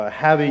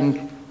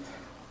Having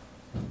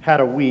had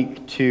a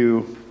week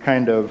to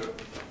kind of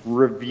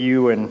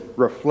review and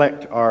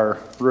reflect our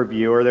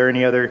review, are there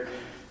any other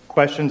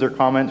questions or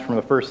comments from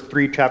the first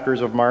three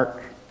chapters of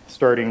Mark,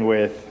 starting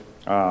with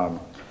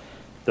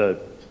the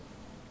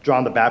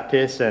John the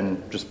Baptist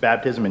and just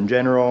baptism in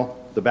general,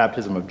 the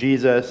baptism of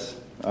Jesus,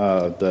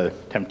 the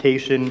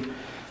temptation,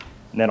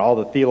 and then all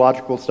the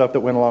theological stuff that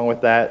went along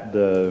with that,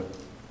 the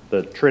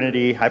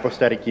Trinity,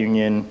 hypostatic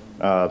union,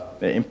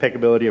 the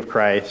impeccability of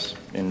Christ,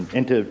 and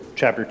into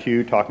chapter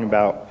 2 talking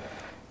about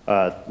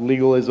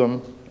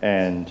legalism,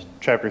 and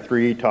chapter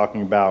 3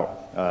 talking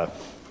about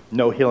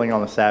no healing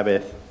on the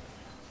Sabbath.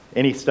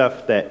 Any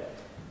stuff that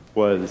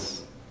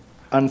was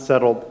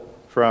unsettled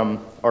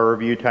from our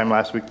review time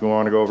last week we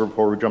want to go over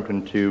before we jump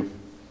into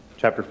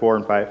chapter 4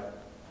 and 5?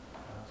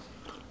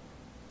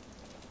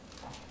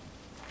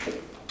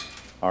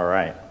 All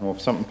right. Well,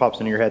 if something pops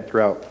into your head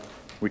throughout,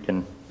 we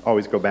can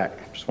always go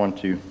back. Just want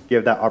to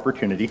give that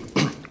opportunity.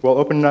 We'll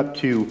open it up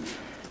to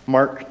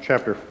Mark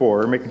chapter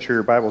 4, making sure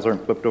your Bibles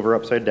aren't flipped over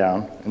upside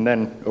down, and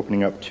then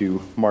opening up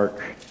to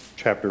Mark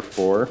chapter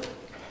 4.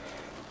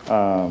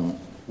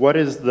 What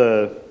is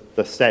the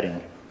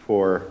setting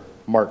for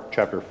Mark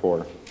chapter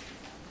 4?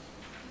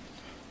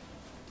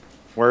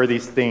 Where are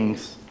these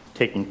things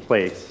taking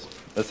place?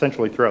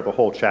 Essentially throughout the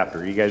whole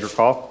chapter. You guys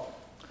recall?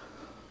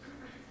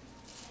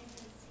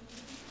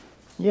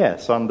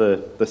 Yes, on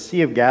the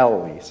Sea of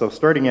Galilee. So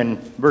starting in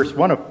verse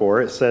 1 of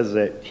 4, it says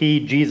that he,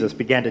 Jesus,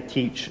 began to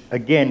teach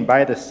again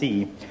by the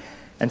sea,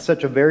 and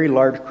such a very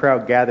large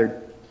crowd gathered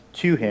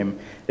to him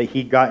that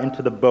he got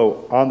into the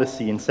boat on the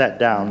sea and sat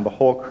down. The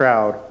whole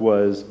crowd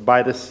was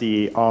by the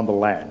sea on the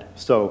land.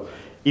 So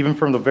even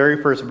from the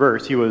very first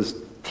verse, he was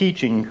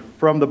teaching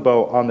from the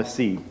boat on the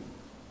sea.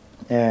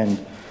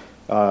 And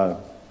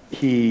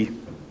he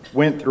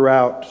went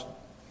throughout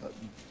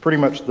pretty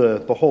much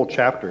the whole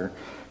chapter.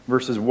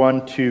 Verses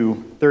 1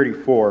 to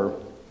 34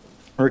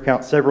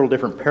 recount several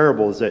different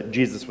parables that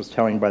Jesus was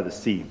telling by the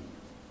sea.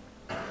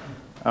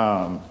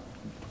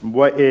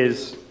 What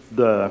is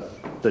the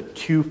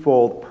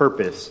twofold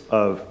purpose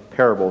of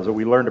parables that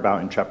we learned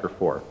about in chapter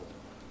 4?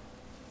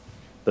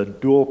 The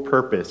dual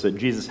purpose that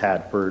Jesus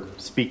had for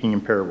speaking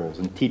in parables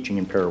and teaching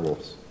in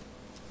parables.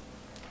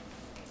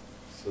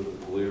 So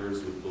the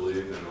believers would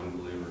believe and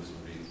unbelievers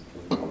would be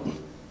confounded.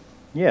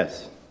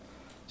 Yes.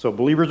 So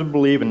believers would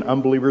believe and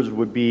unbelievers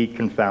would be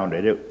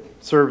confounded. It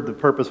served the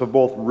purpose of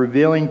both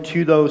revealing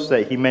to those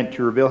that he meant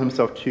to reveal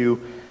himself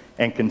to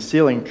and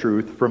concealing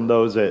truth from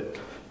those that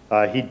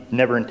he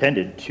never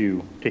intended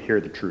to hear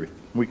the truth.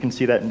 We can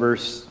see that in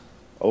verse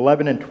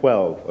 11 and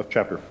 12 of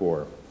chapter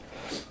 4.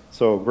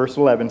 So verse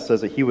 11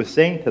 says that he was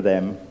saying to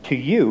them, "To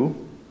you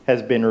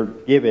has been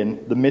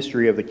given the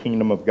mystery of the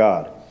kingdom of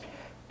God.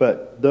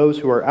 But those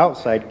who are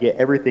outside get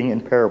everything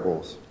in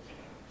parables,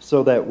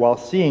 so that while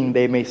seeing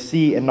they may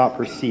see and not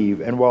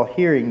perceive, and while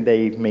hearing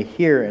they may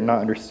hear and not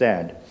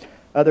understand.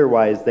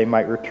 Otherwise they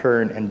might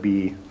return and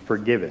be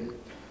forgiven."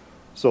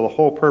 So the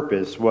whole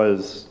purpose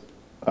was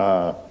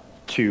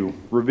to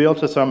reveal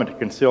to some and to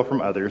conceal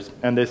from others,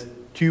 and this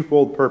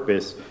twofold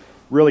purpose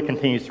really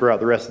continues throughout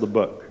the rest of the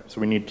book,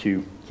 so we need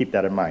to keep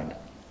that in mind.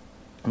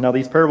 Now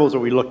these parables that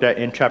we looked at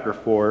in chapter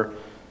 4,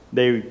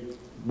 they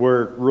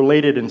were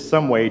related in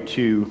some way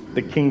to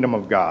the kingdom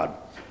of God.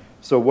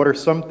 So what are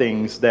some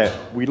things that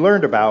we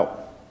learned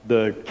about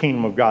the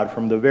kingdom of God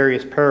from the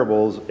various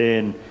parables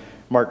in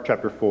Mark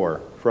chapter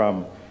 4?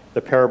 From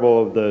the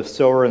parable of the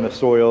sower and the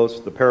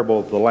soils, the parable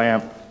of the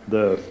lamp,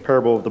 the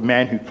parable of the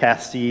man who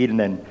cast seed and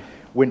then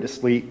went to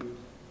sleep,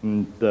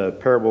 and the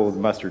parable of the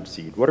mustard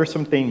seed. What are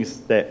some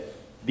things that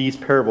these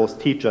parables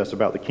teach us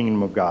about the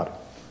kingdom of God?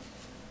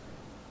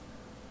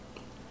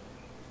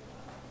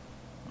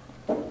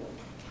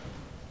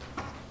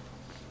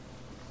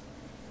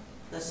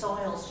 The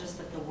soil is just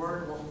that the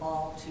word will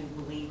fall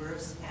to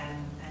believers,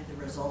 and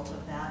the result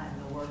of that,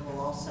 and the word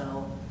will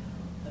also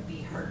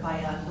be heard by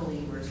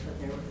unbelievers, but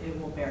it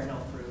will bear no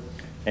fruit.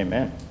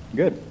 Amen.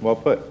 Good. Well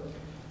put.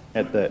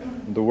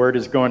 The word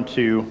is going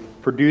to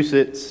produce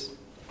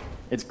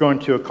it's going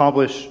to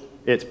accomplish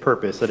its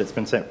purpose that it's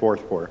been sent forth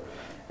for.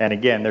 And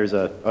again, there's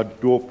a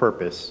dual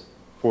purpose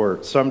for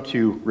some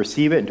to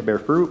receive it and to bear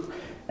fruit,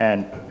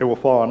 and it will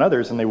fall on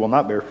others and they will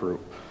not bear fruit.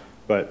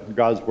 But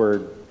God's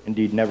word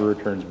indeed never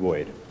returns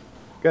void.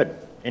 Good.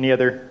 Any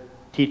other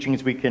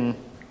teachings we can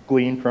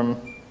glean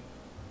from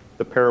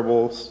the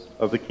parables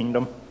of the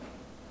kingdom?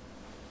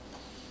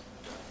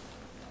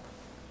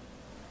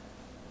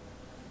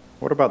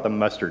 What about the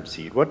mustard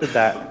seed? What did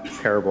that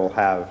parable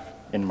have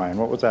in mind?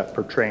 What was that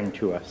portraying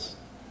to us?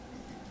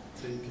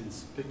 It's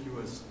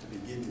inconspicuous to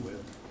begin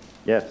with.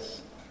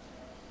 Yes.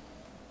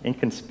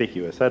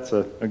 Inconspicuous. That's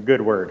a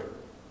good word.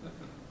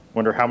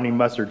 Wonder how many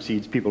mustard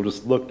seeds people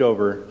just looked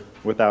over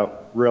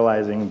without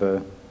realizing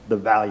the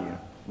value.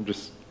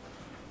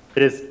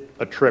 It is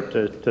a trip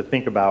to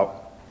think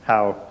about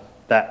how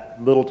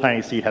that little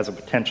tiny seed has a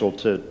potential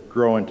to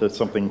grow into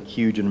something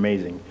huge and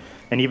amazing.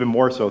 And even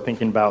more so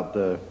thinking about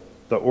the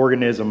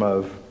organism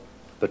of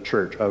the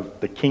church, of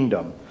the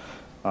kingdom,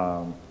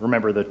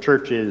 Remember, the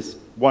church is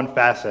one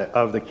facet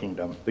of the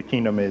kingdom. The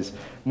kingdom is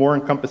more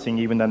encompassing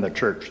even than the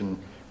church and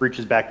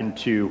reaches back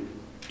into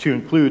to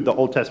include the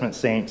Old Testament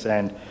saints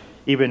and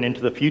even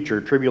into the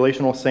future.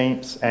 Tribulational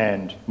saints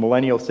and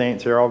millennial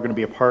saints are all going to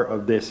be a part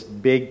of this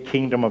big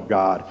kingdom of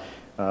God.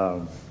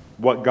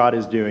 What God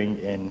is doing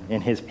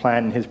in his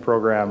plan and his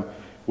program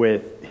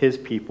with his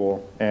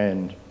people.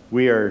 And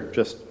we are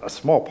just a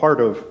small part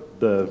of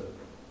the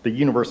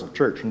universal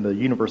church. And the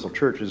universal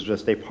church is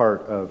just a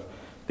part of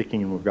the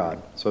kingdom of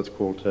God. So it's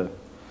cool to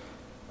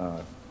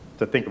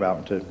think about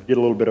and to get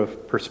a little bit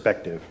of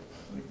perspective.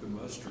 I think the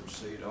mustard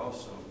seed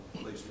also,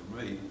 at least for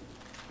me,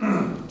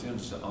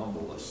 tends to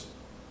humble us.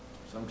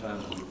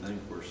 Sometimes we think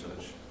we're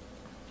such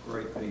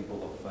great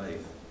people of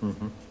faith.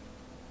 Mm-hmm.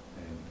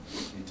 And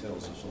he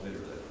tells us later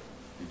that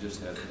if you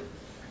just had the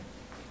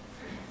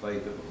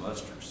faith of a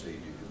mustard seed,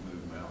 you could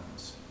move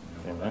mountains.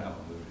 You know, Amen. without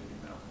moving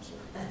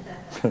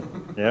any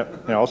mountains.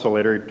 Yep. And also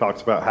later he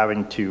talks about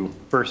having to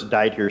first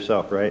die to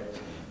yourself, right?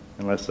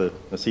 Unless the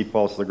seed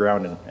falls to the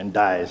ground and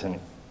dies and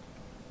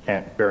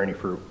can't bear any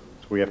fruit.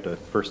 So we have to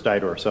first die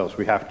to ourselves.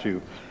 We have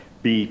to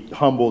be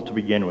humble to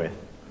begin with,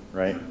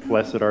 right?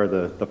 Blessed are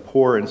the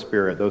poor in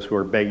spirit, those who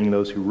are begging,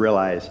 those who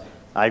realize,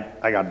 I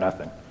got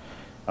nothing.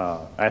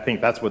 I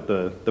think that's what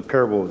the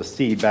parable of the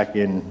seed back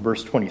in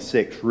verse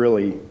 26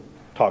 really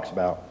talks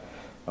about.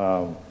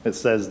 It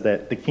says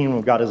that the kingdom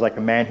of God is like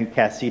a man who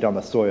casts seed on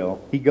the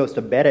soil. He goes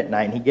to bed at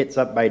night and he gets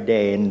up by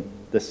day, and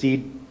the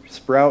seed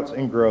sprouts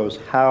and grows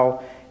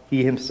how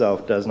he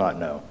himself does not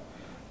know.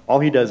 All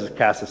he does is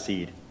cast a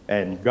seed,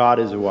 and God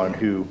is the one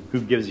who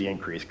gives the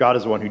increase. God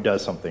is the one who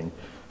does something.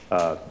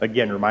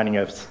 Again, reminding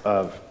us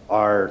of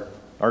our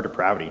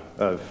depravity,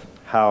 of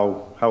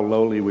how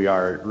lowly we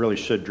are. It really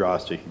should draw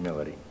us to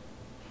humility.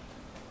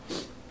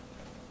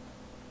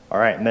 All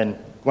right, and then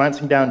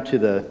glancing down to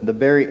the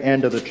very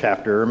end of the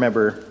chapter,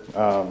 remember,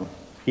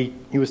 he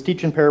was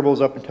teaching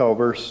parables up until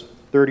verse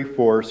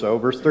 34. So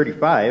verse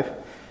 35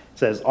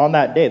 says, "On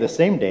that day, the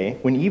same day,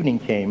 when evening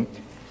came,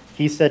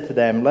 he said to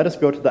them, 'Let us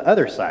go to the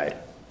other side.'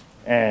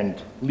 And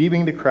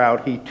leaving the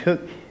crowd,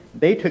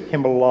 they took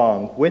him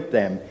along with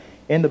them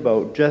in the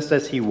boat, just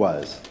as he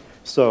was."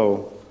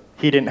 So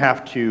he didn't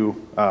have to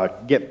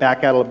get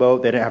back out of the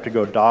boat. They didn't have to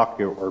go dock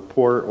or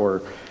port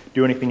or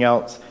do anything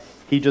else.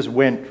 He just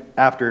went,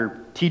 after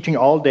teaching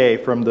all day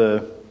from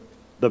the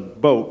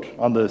boat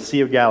on the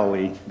Sea of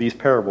Galilee, these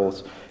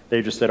parables,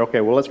 they just said,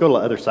 okay, well, let's go to the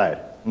other side.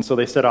 And so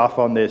they set off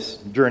on this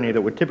journey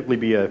that would typically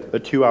be a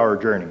 2-hour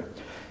journey.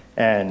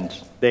 And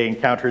they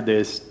encountered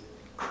this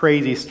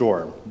crazy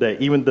storm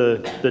that even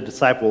the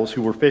disciples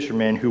who were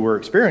fishermen, who were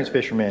experienced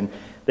fishermen,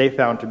 they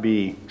found to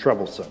be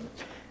troublesome.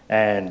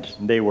 And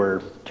they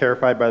were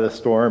terrified by the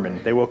storm,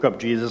 and they woke up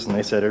Jesus and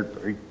they said,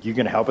 are you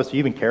going to help us? Do you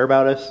even care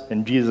about us?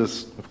 And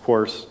Jesus, of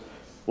course,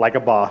 like a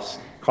boss,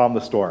 calmed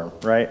the storm,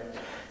 right?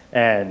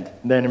 And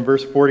then in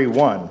verse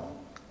 41,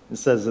 it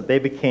says that they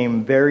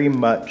became very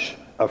much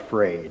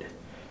afraid.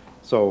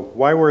 So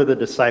why were the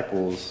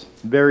disciples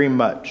very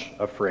much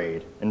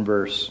afraid in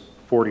verse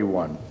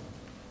 41?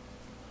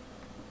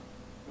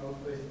 Well,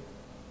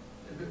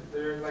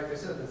 they're like I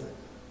said, it's like,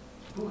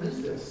 who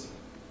is this?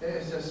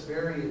 It's just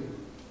very,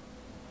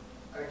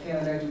 I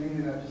can't imagine being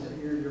in that position.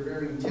 You're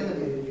very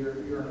intimidated.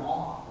 You're in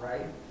awe,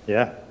 right?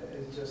 Yeah.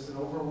 It's just an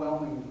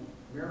overwhelming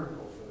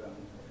miracle for them,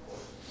 of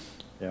course.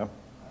 Yeah.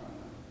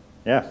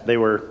 Yeah, they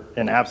were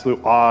in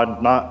absolute awe,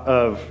 not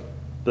of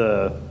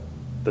the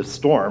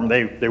storm.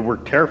 They were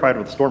terrified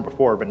of the storm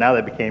before, but now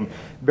they became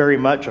very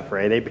much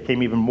afraid. They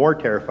became even more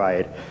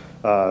terrified.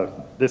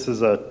 This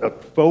is a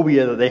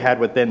phobia that they had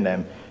within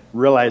them,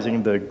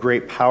 realizing the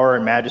great power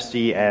and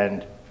majesty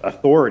and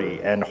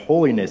authority and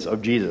holiness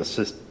of Jesus,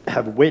 just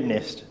have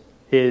witnessed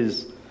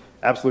his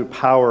absolute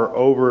power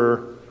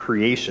over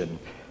creation,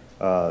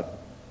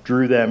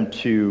 drew them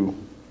to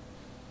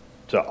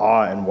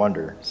awe and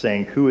wonder,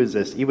 saying, who is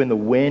this? Even the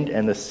wind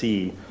and the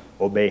sea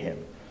obey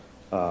him.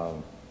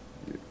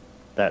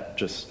 That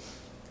just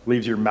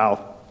leaves your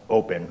mouth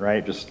open,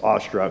 right? Just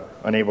awestruck,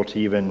 unable to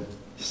even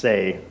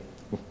say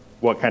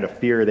what kind of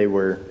fear they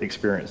were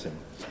experiencing.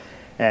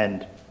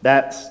 And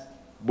that's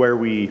where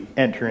we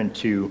enter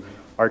into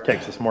our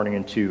text this morning,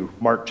 into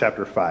Mark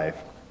chapter 5.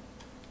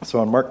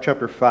 So in Mark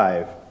chapter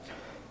 5,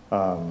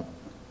 I'll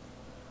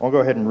go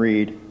ahead and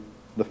read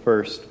the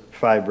first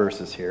 5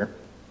 verses here.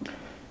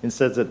 It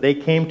says that they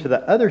came to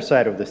the other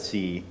side of the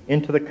sea,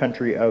 into the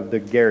country of the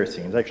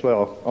Gerasenes. Actually,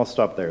 I'll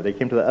stop there. They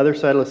came to the other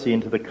side of the sea,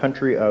 into the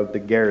country of the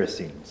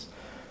Gerasenes.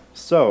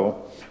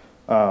 So,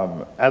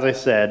 as I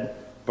said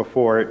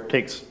before, it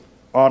takes,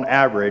 on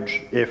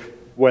average, if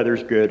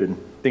weather's good and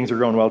things are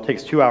going well, it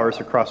takes 2 hours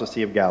to cross the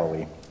Sea of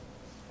Galilee.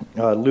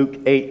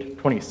 Luke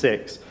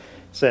 8:26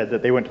 said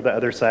that they went to the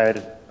other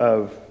side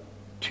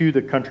to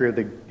the country of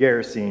the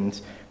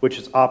Gerasenes, which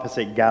is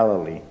opposite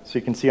Galilee. So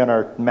you can see on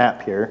our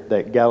map here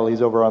that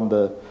Galilee's over on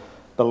the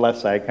left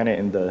side, kind of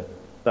in the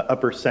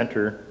upper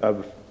center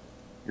of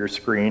your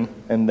screen,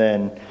 and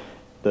then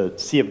the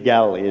Sea of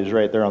Galilee is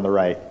right there on the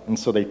right. And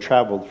so they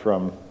traveled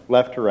from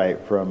left to right,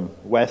 from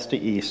west to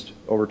east,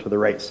 over to the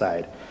right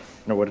side.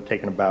 and it would have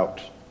taken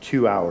about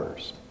 2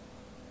 hours.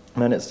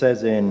 And then it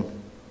says in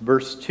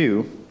verse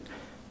 2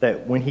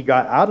 that when he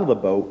got out of the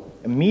boat,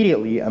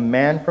 immediately a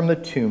man from the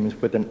tombs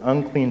with an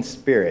unclean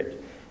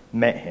spirit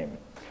met him.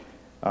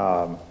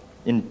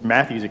 In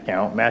Matthew's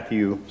account,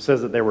 Matthew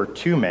says that there were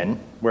 2 men,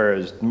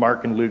 whereas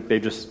Mark and Luke, they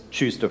just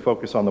choose to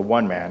focus on the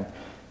one man,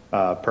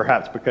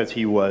 perhaps because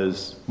he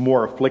was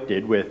more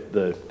afflicted with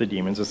the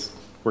demons.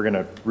 We're going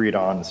to read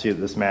on and see that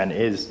this man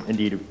is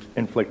indeed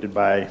inflicted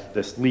by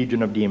this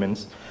legion of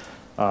demons,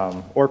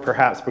 or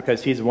perhaps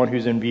because he's the one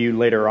who's in view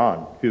later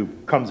on, who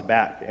comes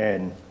back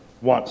and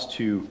wants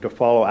to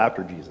follow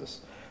after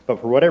Jesus.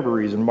 But for whatever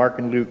reason, Mark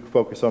and Luke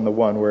focus on the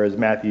one, whereas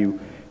Matthew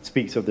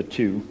speaks of the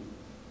 2.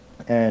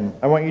 And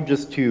I want you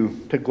just to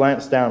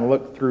glance down,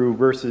 look through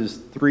verses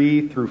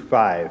 3 through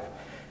 5,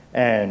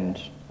 and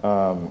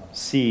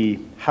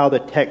see how the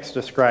text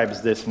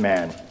describes this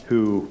man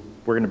who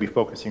we're going to be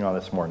focusing on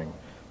this morning.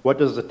 What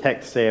does the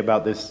text say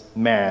about this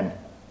man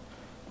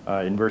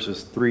in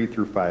verses 3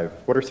 through 5?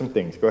 What are some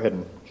things? Go ahead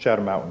and shout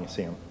them out when you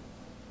see them.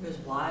 He was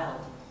wild,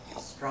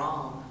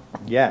 strong.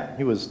 Yeah,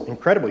 he was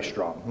incredibly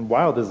strong. And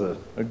wild is a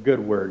good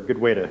word, good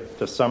way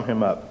to sum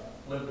him up.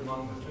 Lived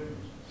among the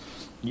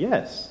tombs.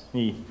 Yes,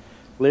 he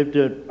lived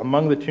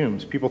among the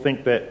tombs. People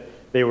think that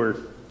they were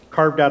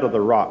carved out of the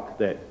rock,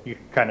 that you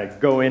kind of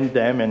go in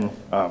them, and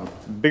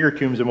bigger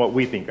tombs than what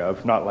we think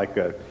of, not like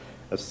a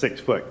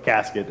 6-foot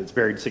casket that's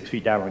buried 6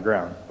 feet down on the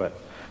ground, but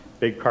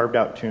big carved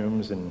out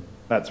tombs, and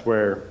that's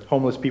where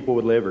homeless people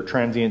would live or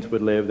transients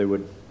would live. They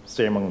would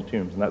stay among the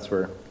tombs, and that's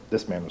where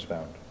this man was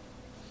found.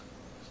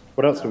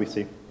 What else do we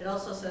see? It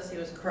also says he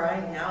was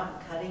crying out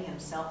and cutting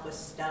himself with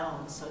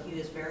stones, so he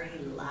was very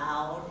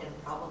loud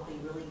and probably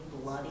really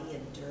bloody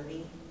and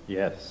dirty.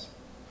 Yes.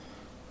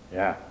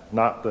 Yeah,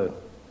 not the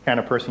kind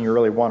of person you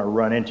really want to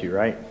run into,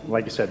 right?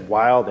 Like you said,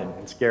 wild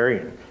and scary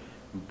and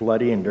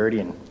bloody and dirty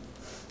and,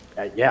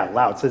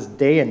 loud. It says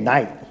day and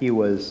night he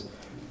was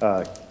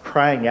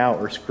crying out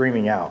or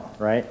screaming out,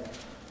 right?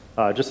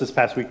 Just this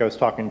past week I was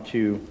talking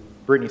to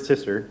Brittany's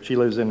sister. She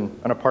lives in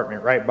an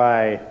apartment right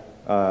by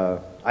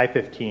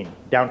I-15,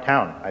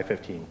 downtown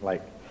I-15.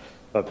 Like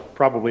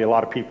probably a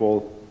lot of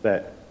people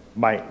that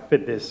might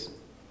fit this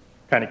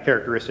kind of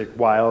characteristic,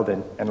 wild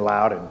and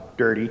loud and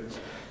dirty.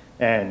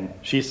 And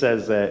she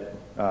says that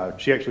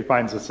she actually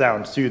finds the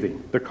sound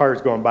soothing. The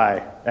cars going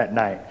by at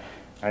night.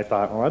 I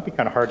thought, well, that'd be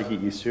kind of hard to get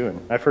used to. And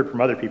I've heard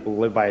from other people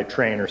who live by a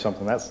train or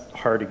something. That's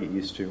hard to get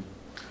used to.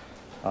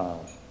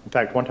 In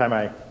fact, one time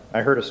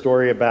I heard a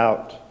story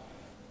about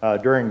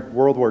during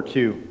World War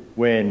II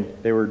when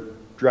they were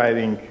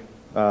driving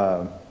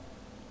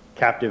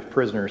captive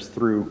prisoners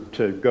through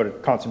to go to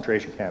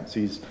concentration camps.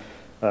 These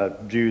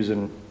Jews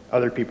and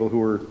other people who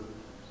were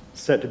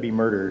set to be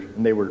murdered,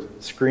 and they were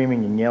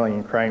screaming and yelling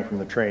and crying from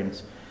the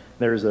trains.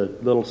 There was a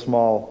little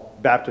small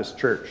Baptist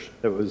church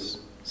that was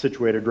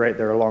situated right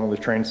there along the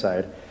train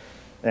side,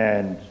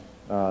 and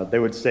they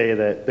would say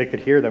that they could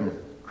hear them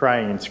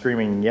crying and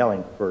screaming and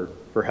yelling for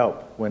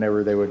help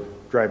whenever they would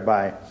drive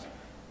by.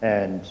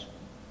 And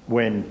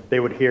when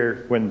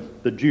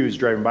the Jews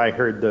driving by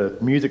heard the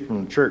music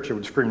from the church, it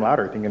would scream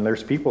louder, thinking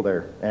there's people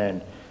there.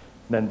 And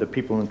then the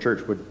people in the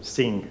church would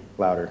sing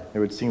louder. They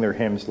would sing their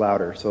hymns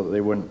louder so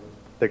that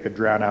they could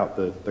drown out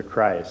the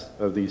cries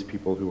of these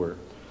people who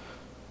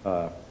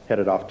were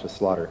headed off to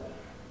slaughter.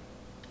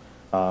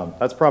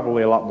 That's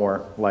probably a lot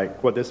more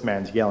like what this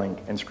man's yelling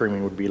and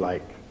screaming would be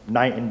like,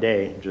 night and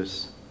day,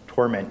 just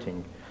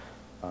tormenting.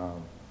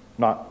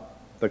 Not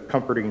the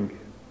comforting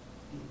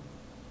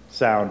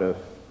sound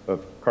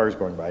of cars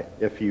going by,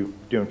 if you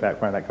do in fact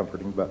find that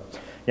comforting. But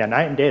yeah,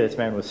 night and day this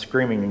man was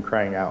screaming and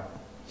crying out.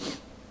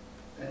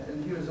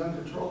 And he was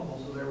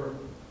uncontrollable, so there were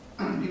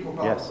people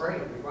probably Yes. afraid.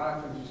 The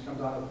Leviathan just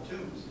comes out of the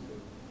tombs.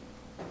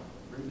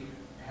 He could wreak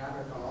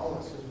havoc on all of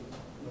us because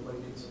nobody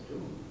could subdue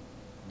him.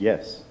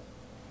 Yes.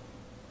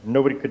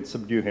 Nobody could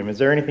subdue him. Is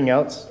there anything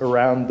else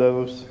around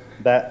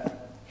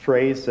that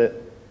phrase that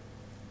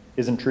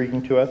is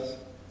intriguing to us?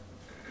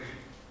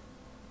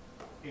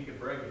 He could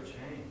break a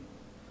chain.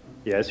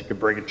 Yes, he could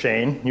break a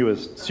chain. He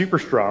was super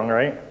strong,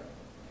 right?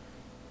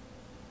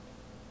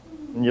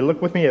 And you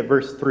look with me at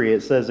verse 3.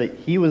 It says that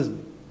he was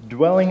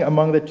dwelling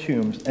among the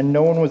tombs, and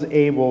no one was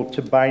able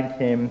to bind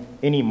him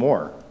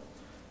anymore,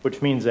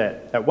 which means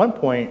that at one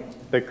point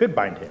they could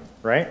bind him,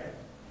 right?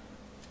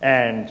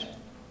 And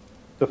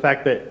the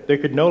fact that they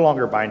could no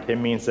longer bind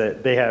him means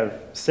that they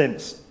have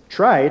since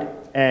tried,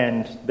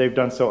 and they've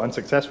done so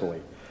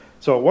unsuccessfully.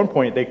 So at one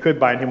point they could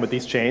bind him with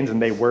these chains,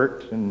 and they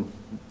worked, and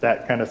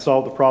that kind of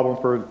solved the problem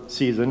for a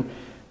season.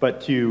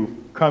 But to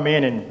come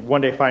in and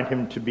one day find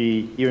him to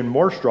be even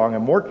more strong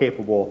and more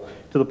capable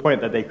to the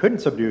point that they couldn't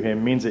subdue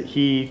him means that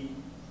he,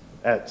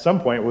 at some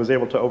point, was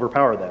able to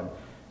overpower them.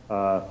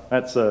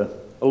 That's a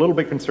little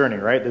bit concerning,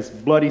 right? This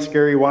bloody,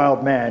 scary,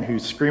 wild man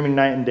who's screaming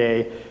night and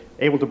day,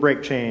 able to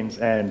break chains,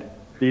 and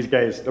these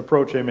guys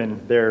approach him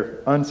and they're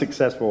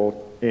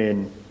unsuccessful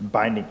in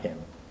binding him.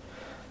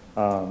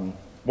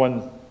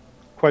 One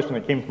question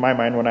that came to my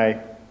mind when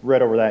I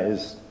read over that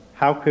is,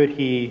 how could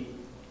he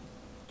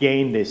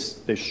gain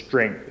this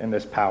strength and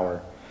this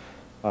power?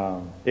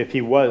 If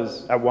he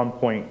was at one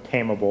point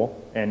tameable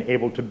and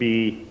able to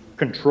be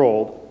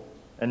controlled,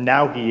 and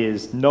now he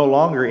is no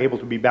longer able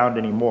to be bound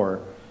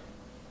anymore,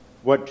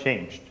 what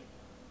changed?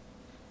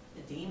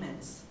 The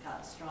demons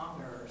got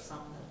stronger or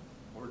something.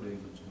 Or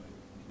demons,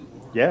 maybe.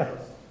 Yeah.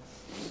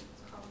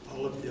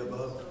 All of the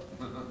above.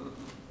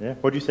 Yeah.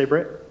 What'd you say,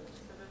 Britt? So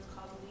it's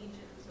called legion,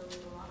 so there's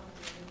a lot of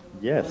them.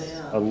 Yes,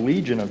 Oh, yeah. a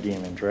legion of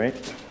demons, right?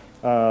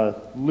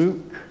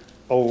 Luke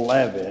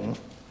 11,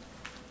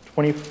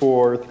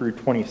 24 through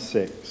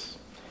 26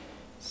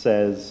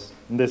 says,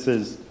 and this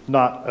is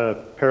not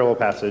a parallel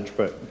passage,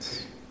 but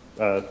it's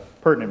a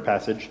pertinent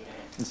passage.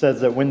 It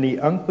says that when the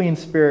unclean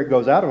spirit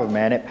goes out of a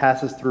man, it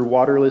passes through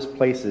waterless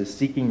places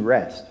seeking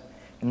rest.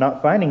 And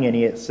not finding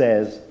any, it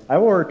says, I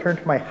will return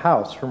to my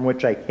house from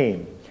which I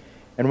came.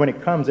 And when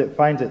it comes, it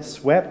finds it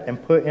swept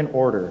and put in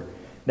order.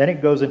 Then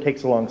it goes and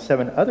takes along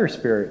 7 other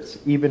spirits,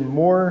 even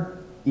more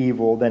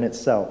evil than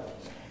itself.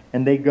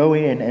 And they go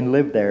in and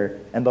live there,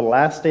 and the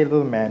last state of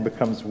the man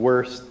becomes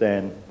worse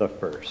than the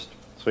first.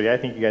 So yeah, I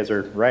think you guys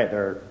are right.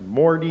 There are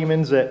more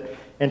demons that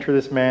enter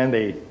this man.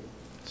 They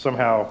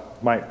somehow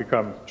might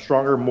become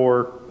stronger,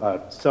 more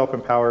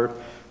self-empowered.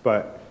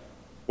 But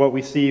what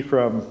we see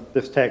from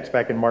this text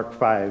back in Mark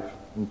 5,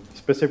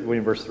 specifically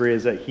in verse 3,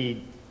 is that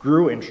he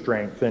grew in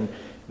strength, and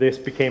this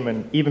became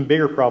an even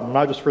bigger problem,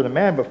 not just for the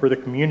man, but for the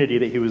community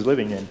that he was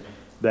living in,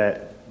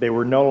 that they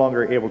were no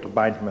longer able to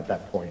bind him at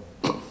that point.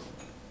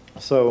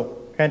 So,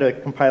 kind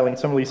of compiling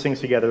some of these things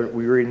together,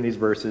 we read in these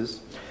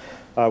verses,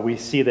 we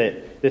see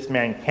that this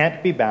man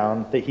can't be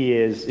bound, that he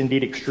is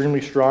indeed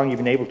extremely strong,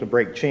 even able to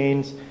break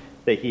chains,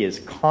 that he is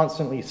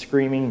constantly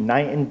screaming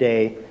night and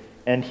day,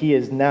 and he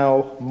is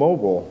now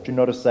mobile. Did you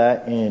notice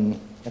that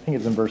I think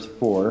it's in verse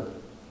 4,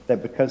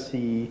 that because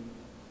he...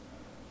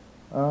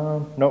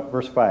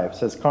 verse 5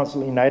 says,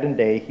 constantly night and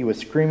day, he was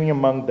screaming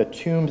among the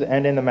tombs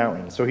and in the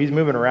mountains. So he's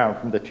moving around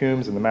from the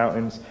tombs and the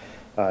mountains.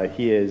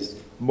 He is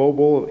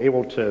mobile,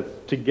 able to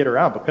get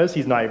around because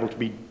he's not able to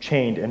be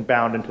chained and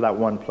bound into that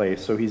one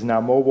place. So he's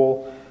now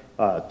mobile,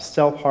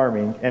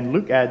 self-harming. And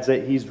Luke adds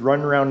that he's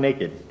running around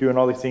naked, doing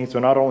all these things. So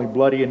not only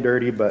bloody and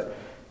dirty, but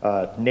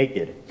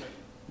naked.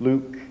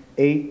 Luke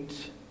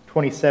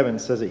 8:27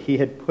 says that he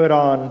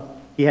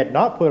had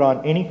not put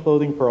on any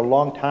clothing for a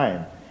long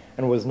time,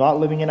 and was not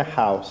living in a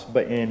house,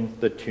 but in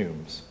the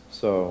tombs.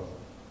 So,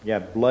 yeah,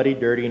 bloody,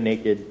 dirty,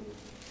 naked,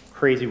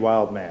 crazy,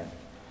 wild man.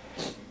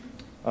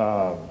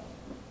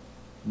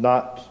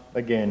 Not,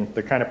 again,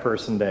 the kind of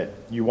person that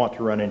you want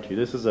to run into.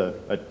 This is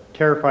a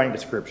terrifying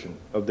description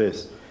of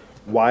this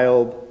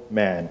wild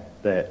man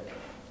that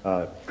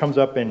comes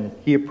up and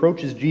he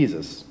approaches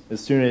Jesus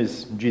as soon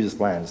as Jesus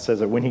lands. It says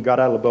that when he got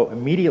out of the boat,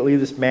 immediately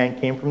this man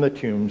came from the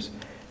tombs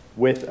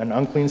with an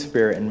unclean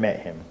spirit and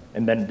met him.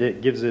 And then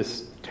it gives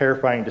this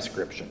terrifying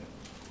description.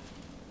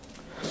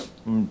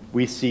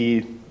 We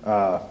see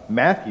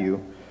Matthew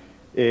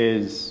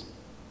is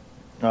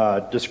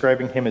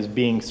describing him as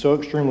being so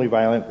extremely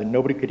violent that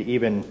nobody could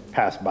even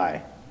pass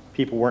by.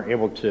 People weren't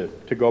able to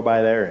go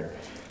by there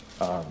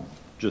and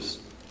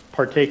just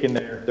partake in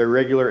their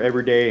regular,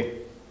 everyday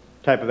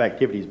type of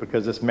activities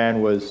because this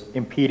man was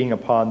impeding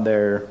upon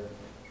their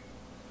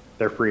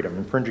freedom,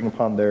 infringing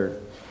upon their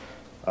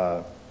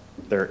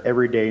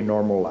everyday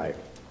normal life.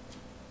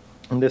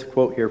 And this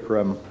quote here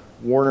from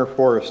Warner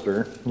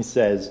Forrester, he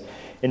says,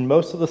 in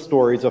most of the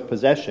stories of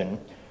possession,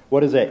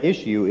 what is at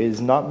issue is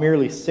not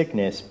merely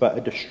sickness, but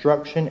a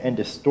destruction and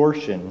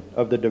distortion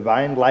of the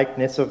divine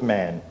likeness of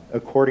man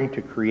according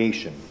to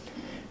creation.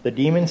 The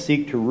demons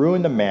seek to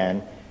ruin the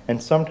man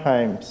and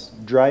sometimes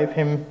drive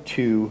him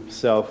to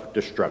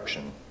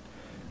self-destruction.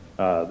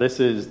 This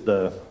is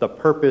the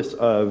purpose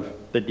of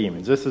the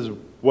demons. This is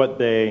what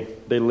they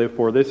live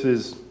for. This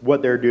is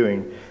what they're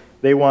doing.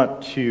 They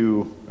want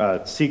to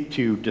seek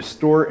to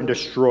distort and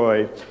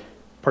destroy,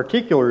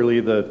 particularly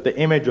the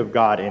image of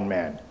God in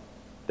man.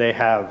 They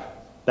have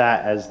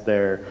that as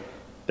their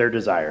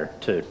desire,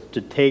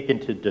 to take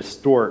and to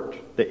distort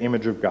the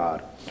image of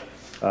God.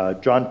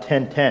 John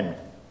 10:10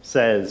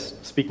 says,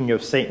 speaking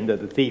of Satan,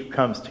 that the thief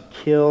comes to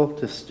kill,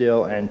 to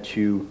steal, and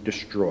to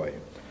destroy.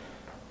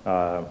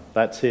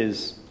 That's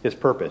his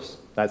purpose.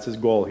 That's his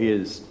goal. He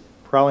is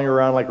prowling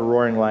around like a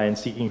roaring lion,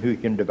 seeking who he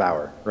can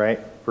devour, right?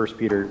 1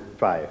 Peter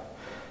 5.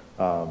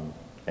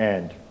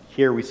 And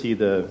here we see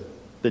the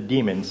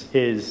demons,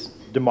 his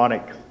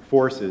demonic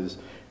forces,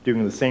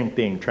 doing the same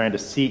thing, trying to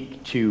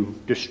seek to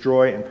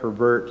destroy and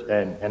pervert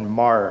and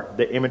mar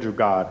the image of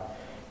God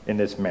in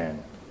this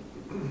man.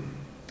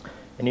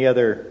 Any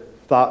other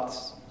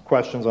thoughts,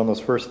 questions on those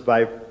first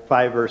five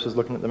verses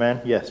looking at the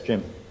man? Yes,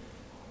 Jim.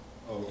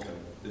 Okay,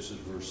 this is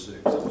verse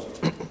 6. I'm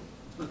sorry.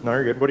 No,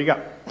 you're good. What do you got?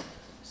 It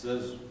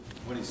says,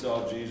 when he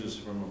saw Jesus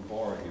from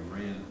afar, he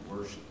ran and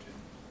worshipped him.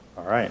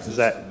 All right. Is Is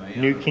this that the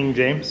man New or King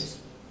James?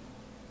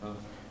 Huh?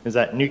 Is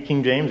that New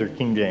King James or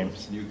King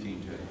James? New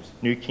King James.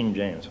 New King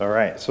James. All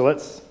right. So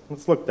let's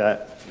look at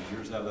that. Does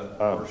yours have that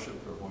worship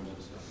or what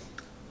does it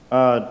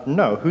say?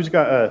 No. Who's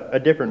got a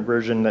different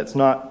version that's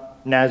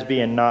not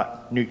NASB and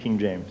not New King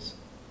James?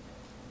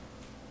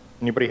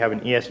 Anybody have an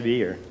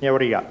ESV or? Yeah, what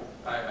do you got?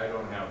 I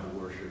don't have the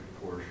worship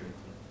portion.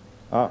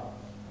 Ah.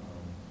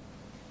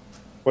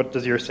 What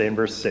does yours say in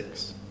verse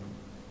 6?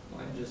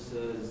 Mine just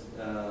says,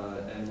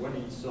 and when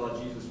he saw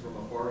Jesus from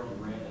afar,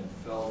 he ran and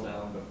fell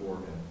down before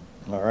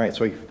him. All right,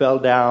 so he fell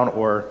down,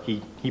 or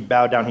he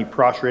bowed down, he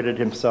prostrated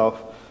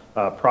himself.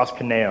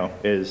 Proskuneo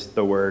is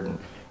the word. And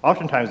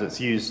oftentimes it's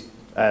used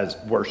as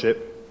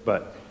worship,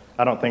 but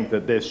I don't think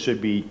that this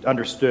should be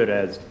understood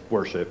as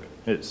worship.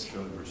 It's,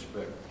 Showed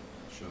respect,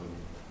 showed.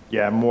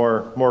 yeah,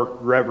 more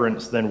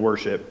reverence than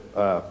worship,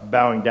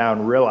 bowing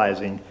down,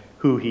 realizing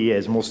who he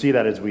is. And we'll see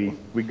that as we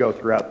go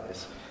throughout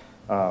this.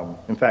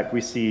 In fact,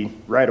 we see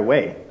right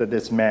away that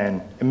this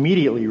man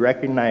immediately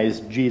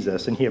recognized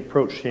Jesus, and he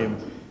approached him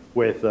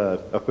with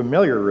a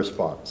familiar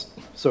response.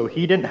 So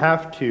he didn't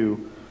have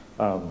to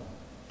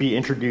be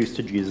introduced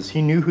to Jesus.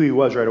 He knew who he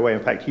was right away.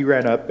 In fact, he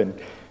ran up, and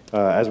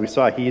as we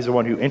saw, he's the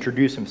one who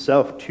introduced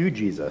himself to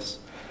Jesus.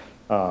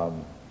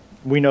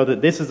 We know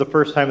that this is the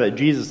first time that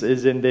Jesus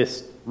is in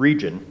this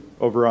region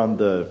over on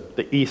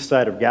the east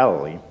side of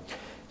Galilee.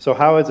 So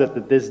how is it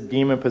that this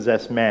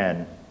demon-possessed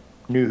man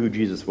knew who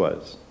Jesus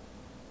was?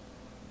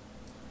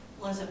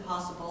 Was it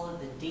possible that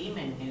the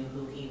demon knew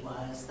who he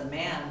was? The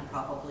man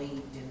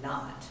probably did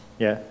not.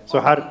 Yeah.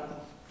 So how did... Only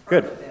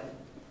Good. heard of him.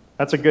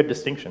 That's a good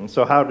distinction.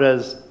 So how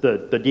does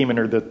the demon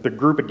or the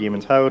group of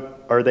demons, how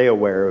are they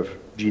aware of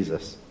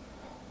Jesus?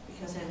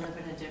 Because they live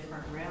in a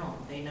different realm.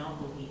 They know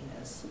who he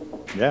is.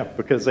 Yeah,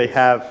 because they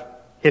have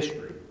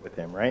history with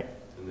him, right?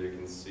 And they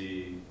can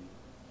see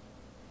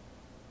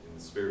in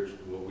the spiritual,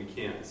 what we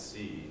can't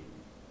see,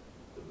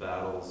 the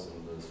battles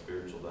and the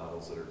spiritual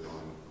battles that are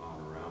going on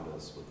around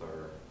us with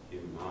our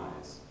human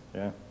eyes.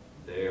 Yeah.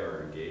 They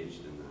are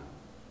engaged in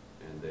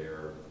that, and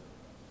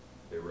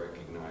they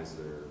recognize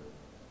their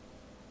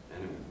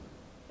enemy.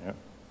 Yeah.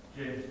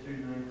 James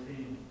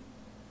 2:19.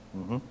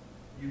 Mm-hmm.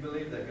 You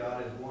believe that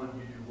God is one,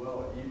 you do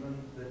well. Even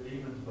the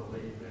demons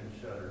believe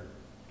and shudder.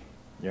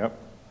 Yep.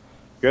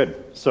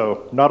 Good.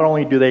 So not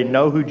only do they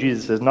know who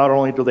Jesus is, not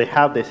only do they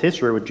have this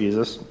history with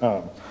Jesus,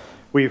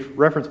 we've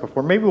referenced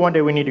before. Maybe one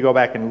day we need to go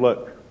back and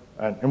look,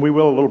 and we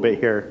will a little bit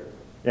here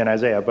in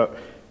Isaiah, but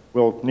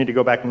we'll need to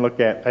go back and look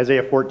at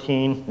Isaiah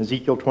 14,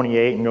 Ezekiel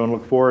 28, and go and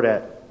look forward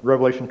at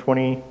Revelation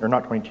 20, or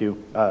not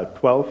 22,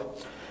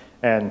 12.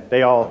 And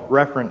they all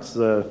reference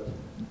the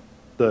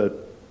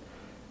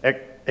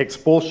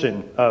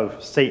expulsion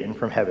of Satan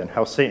from heaven,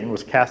 how Satan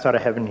was cast out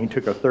of heaven, and he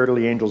took a third of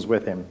the angels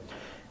with him.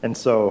 And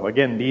so,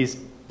 again, these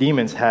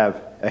demons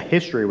have a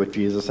history with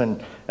Jesus.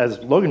 And as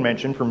Logan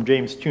mentioned from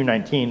James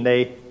 2:19,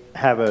 they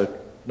have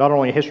not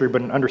only a history,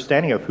 but an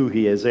understanding of who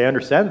he is. They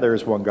understand there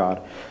is one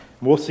God.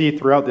 We'll see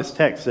throughout this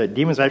text that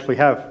demons actually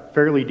have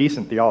fairly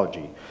decent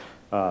theology.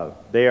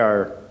 They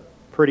are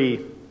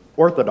pretty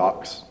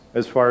orthodox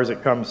as far as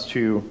it comes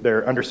to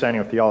their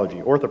understanding of theology.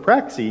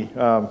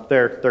 Orthopraxy,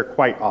 they're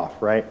quite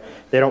off, right?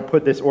 They don't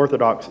put this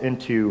orthodox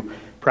into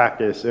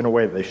practice in a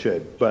way that they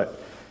should. But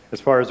as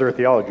far as their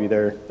theology,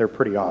 they're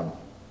pretty on.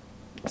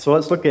 So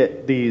let's look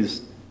at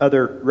these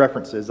other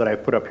references that I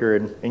put up here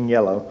in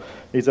yellow.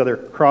 These other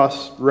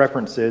cross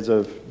references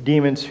of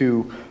demons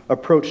who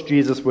approach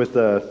Jesus with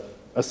a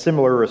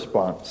similar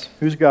response.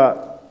 Who's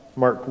got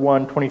Mark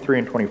 1, 23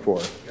 and 24?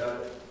 Got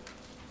it.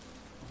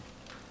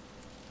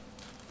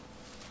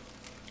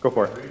 Go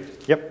for it. Read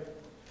it. Yep.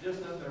 Just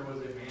then there was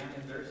a man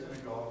in their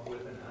synagogue with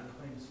an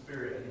unclean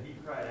spirit, and he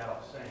cried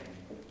out, saying,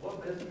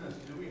 What business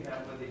do we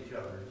have with each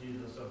other,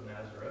 Jesus of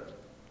Nazareth?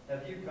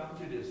 Have you come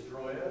to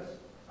destroy us?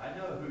 I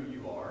know who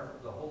you are,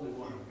 the Holy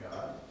One of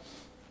God.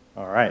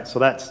 All right, so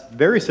that's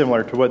very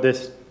similar to what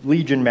this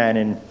legion man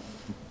in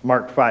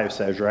Mark 5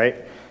 says, right?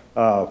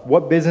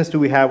 What business do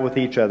we have with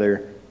each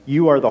other?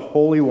 You are the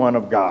Holy One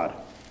of God.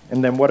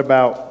 And then what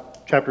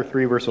about chapter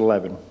 3, verse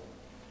 11?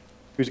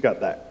 Who's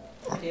got that?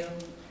 I do.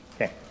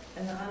 Okay.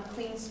 And the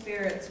unclean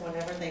spirits,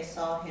 whenever they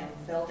saw him,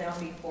 fell down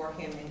before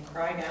him and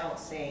cried out,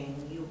 saying,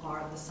 You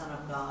are the Son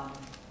of God.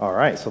 All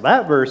right, so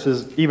that verse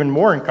is even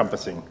more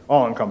encompassing,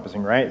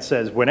 all-encompassing, right? It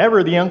says,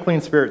 whenever the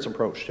unclean spirits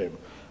approached him.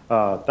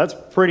 That's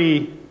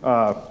pretty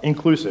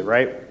inclusive,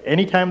 right?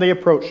 Anytime they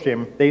approached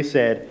him, they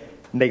said,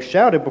 and they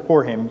shouted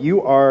before him,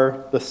 You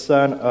are the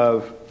Son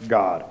of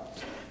God.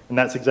 And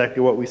that's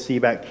exactly what we see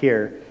back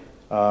here.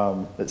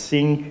 That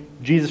seeing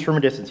Jesus from a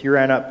distance, he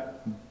ran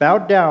up,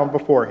 bowed down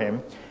before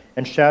him,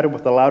 and shouted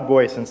with a loud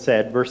voice and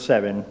said, verse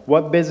 7,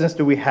 What business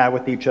do we have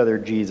with each other,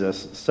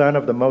 Jesus, Son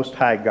of the Most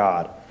High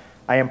God?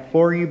 I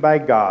implore you by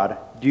God,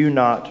 do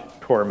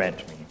not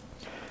torment me.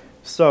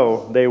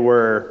 So they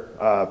were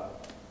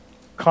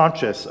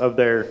conscious of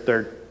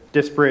their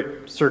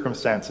disparate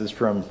circumstances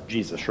from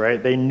Jesus,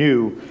 right? They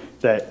knew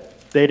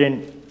that they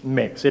didn't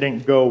mix, they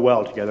didn't go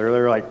well together. They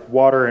were like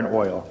water and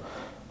oil,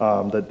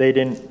 that they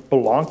didn't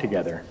belong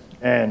together.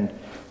 And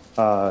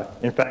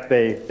in fact,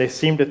 they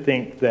seemed to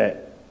think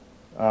that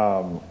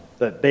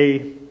that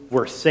they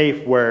were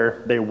safe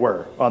where they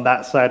were, on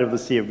that side of the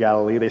Sea of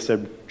Galilee. They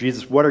said,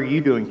 Jesus, what are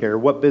you doing here?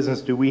 What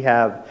business do we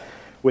have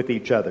with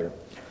each other?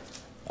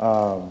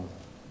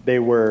 They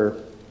were,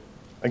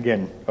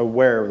 again,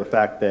 aware of the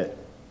fact that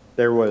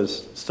there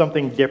was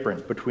something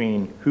different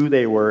between who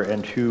they were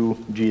and who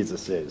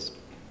Jesus is.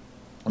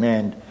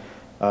 And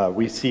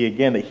we see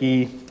again that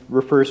he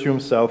refers to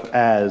himself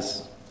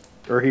as,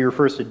 or he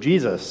refers to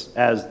Jesus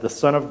as the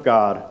Son of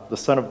God, the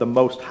Son of the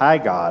Most High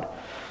God.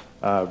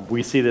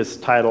 We see this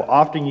title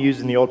often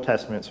used in the Old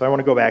Testament. So I want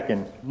to go back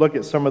and look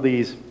at some of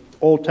these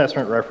Old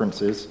Testament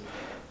references.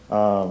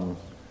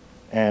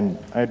 And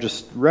I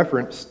just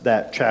referenced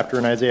that chapter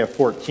in Isaiah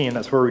 14.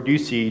 That's where we do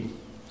see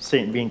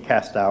Satan being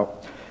cast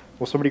out.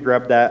 Will somebody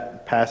grab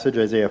that passage,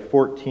 Isaiah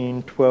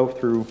 14, 12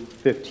 through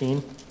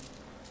 15?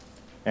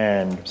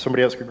 And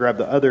somebody else could grab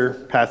the other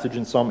passage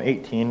in Psalm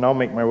 18. And I'll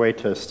make my way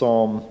to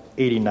Psalm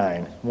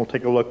 89. And we'll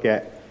take a look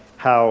at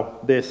how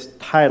this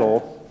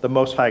title, the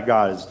Most High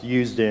God, is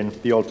used in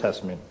the Old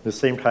Testament. The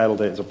same title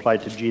that is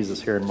applied to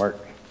Jesus here in Mark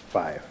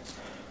 5.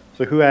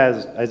 So who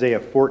has Isaiah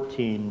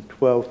 14,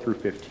 12 through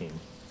 15?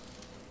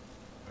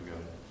 I got it.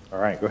 All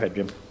right, go ahead,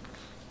 Jim.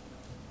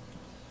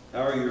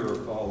 How you are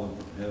fallen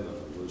from heaven,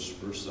 O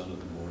Lucifer, son of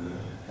the morning.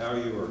 How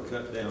you are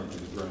cut down to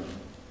the ground.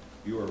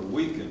 You are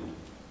weakened,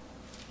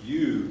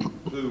 you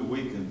who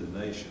weakened the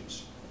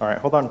nations. All right,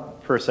 hold on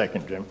for a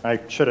second, Jim. I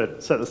should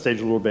have set the stage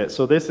a little bit.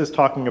 So this is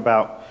talking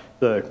about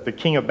the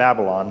king of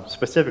Babylon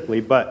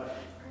specifically, but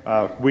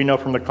we know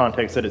from the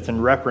context that it's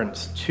in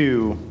reference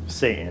to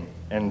Satan,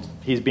 and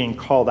he's being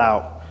called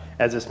out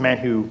as this man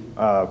who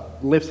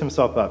lifts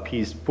himself up.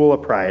 He's full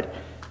of pride.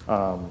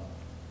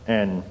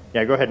 And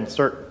yeah, go ahead and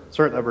start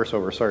that verse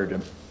over. Sorry,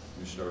 Jim.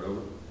 You start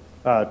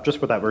over?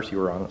 Just with that verse you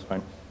were on, that's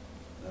fine.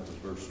 That was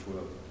verse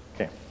 12.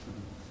 Okay.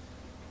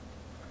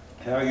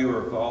 How you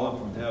are fallen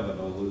from heaven,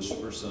 O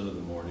Lucifer, son of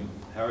the morning.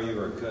 How you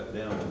are cut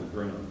down to the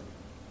ground.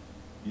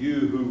 You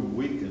who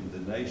weakened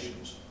the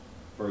nations.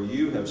 For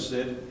you have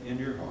said in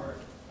your heart,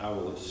 I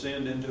will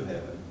ascend into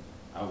heaven.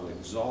 I will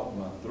exalt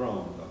my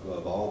throne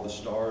above all the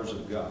stars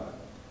of God.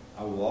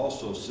 I will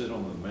also sit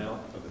on the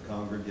mount of the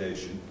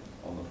congregation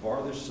on the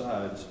farthest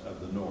sides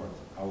of the north.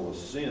 I will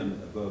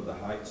ascend above the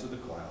heights of the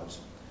clouds.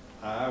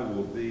 I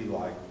will be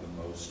like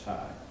the Most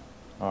High.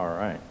 All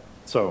right.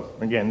 So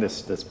again,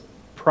 this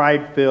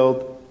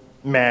pride-filled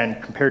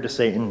man compared to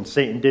Satan.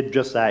 Satan did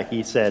just that.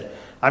 He said,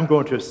 I'm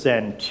going to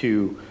ascend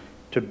to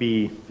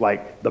be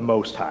like the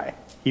Most High.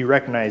 He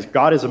recognized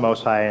God is the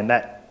Most High, and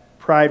that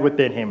pride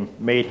within him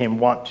made him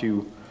want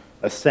to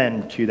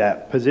ascend to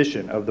that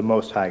position of the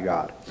Most High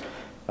God.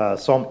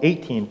 Psalm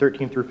 18,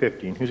 13 through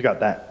 15. Who's got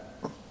that?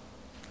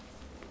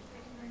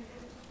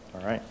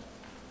 All right.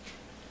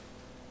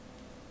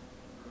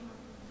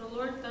 The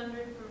Lord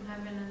thundered from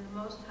heaven, and the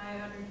Most High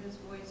uttered his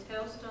voice,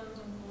 hailstones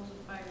and coals of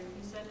fire.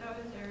 He sent out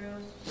his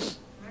arrows.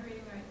 Am I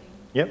reading the right thing?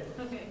 Yep.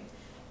 Okay.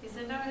 He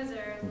sent out his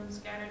arrows and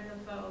scattered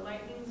the foe,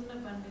 lightnings in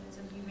abundance,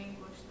 and he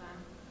vanquished them.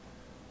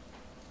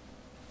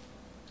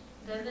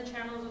 Then the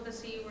channels of the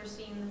sea were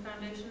seen, the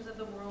foundations of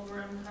the world were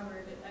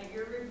uncovered. At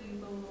your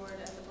rebuke, O Lord,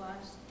 at the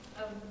blast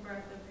of the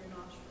breath of your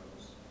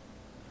nostrils.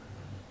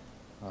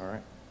 All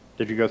right.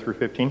 Did you go through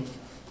 15?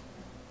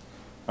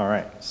 All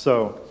right.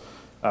 So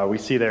we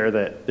see there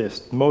that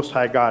this Most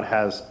High God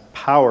has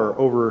power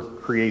over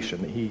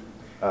creation. He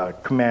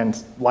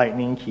commands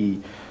lightning.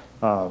 He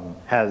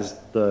has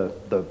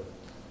the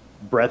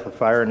breath of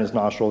fire in his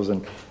nostrils,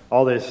 and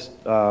all this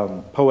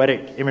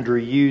poetic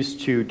imagery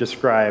used to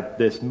describe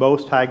this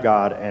Most High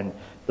God and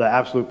the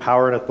absolute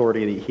power and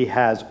authority that he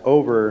has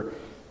over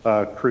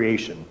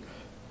creation.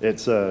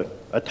 It's a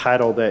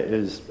title that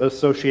is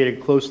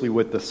associated closely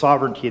with the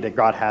sovereignty that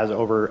God has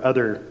over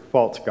other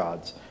false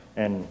gods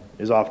and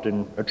is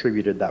often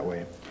attributed that way.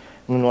 And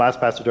then the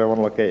last passage I want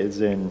to look at is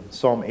in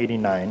Psalm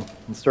 89.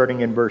 And starting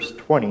in verse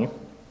 20,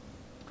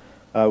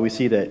 we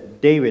see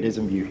that David is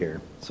in view here.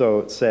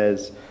 So it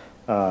says,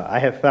 I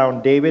have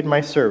found David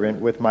my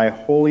servant, with my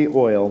holy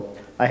oil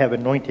I have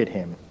anointed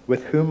him,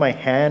 with whom my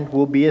hand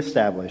will be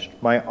established,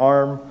 my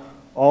arm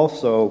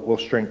also will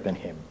strengthen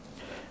him.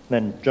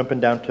 And then jumping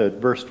down to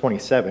verse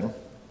 27,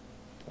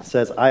 it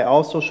says, I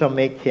also shall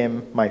make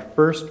him my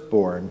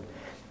firstborn,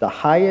 the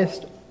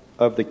highest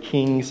of the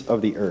kings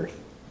of the earth.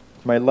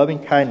 My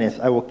loving kindness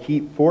I will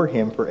keep for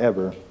him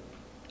forever.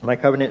 My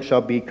covenant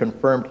shall be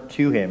confirmed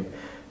to him.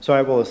 So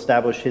I will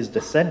establish his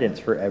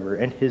descendants forever,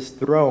 and his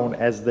throne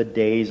as the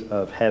days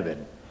of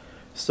heaven.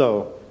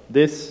 So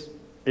this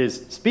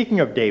is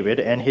speaking of David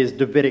and his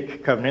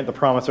Davidic covenant, the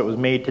promise that was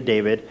made to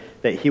David,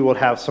 that he will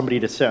have somebody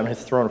to sit on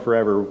his throne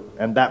forever.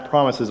 And that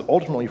promise is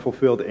ultimately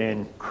fulfilled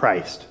in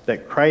Christ,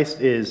 that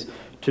Christ is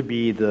to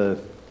be the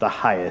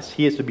highest.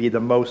 He is to be the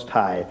Most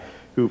High,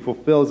 who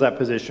fulfills that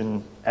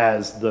position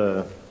as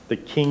the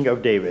King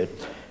of David.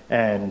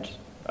 And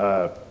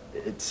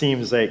it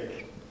seems like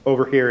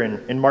over here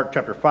in Mark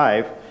chapter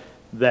 5,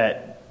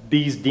 that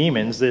these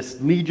demons, this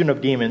legion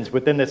of demons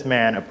within this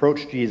man,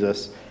 approach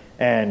Jesus,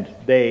 and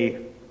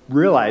they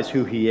realize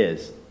who he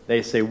is.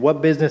 They say,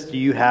 what business do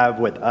you have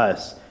with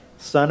us,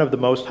 Son of the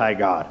Most High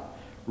God?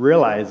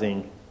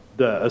 Realizing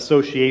the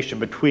association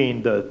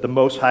between the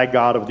Most High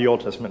God of the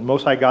Old Testament, the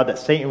Most High God that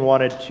Satan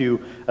wanted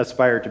to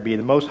aspire to be,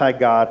 the Most High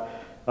God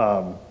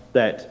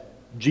that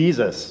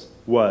Jesus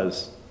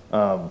was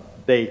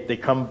they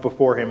come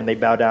before him and they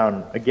bow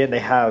down. Again, they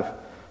have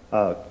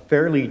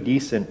fairly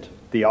decent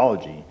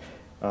theology.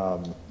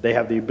 They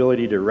have the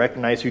ability to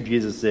recognize who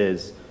Jesus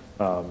is.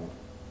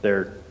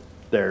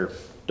 Their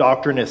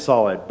doctrine is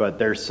solid, but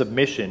their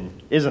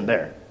submission isn't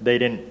there. They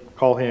didn't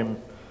call him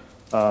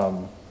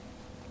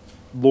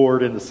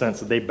Lord in the sense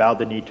that they bowed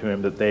the knee to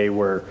him, that they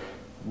were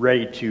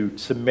ready to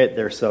submit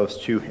themselves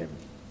to him.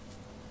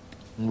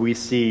 And we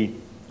see,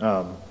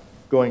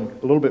 going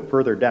a little bit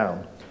further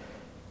down,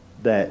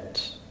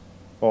 that,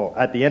 well,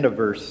 at the end of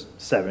verse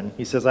 7,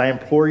 he says, I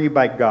implore you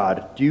by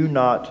God, do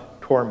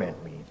not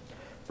torment me.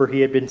 For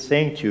he had been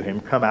saying to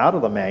him, come out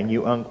of the man,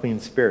 you unclean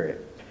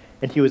spirit.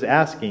 And he was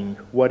asking,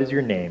 what is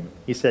your name?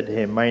 He said to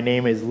him, my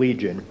name is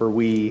Legion, for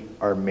we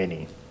are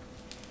many.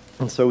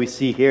 And so we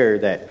see here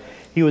that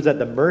he was at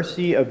the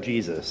mercy of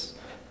Jesus,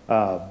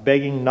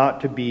 begging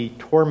not to be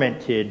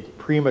tormented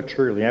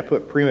prematurely. I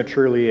put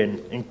prematurely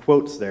in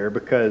quotes there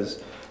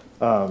because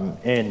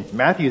in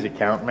Matthew's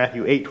account,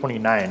 Matthew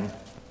 8:29,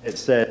 it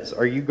says,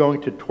 are you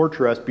going to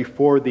torture us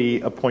before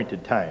the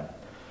appointed time?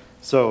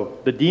 So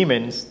the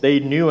demons,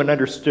 they knew and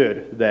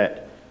understood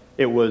that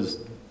it was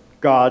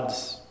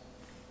God's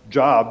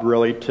job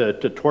really to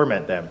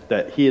torment them,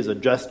 that he is a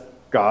just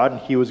God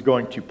and he was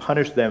going to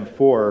punish them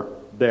for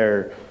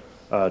their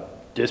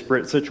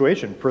disparate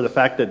situation, for the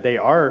fact that they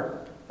are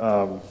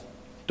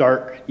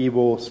dark,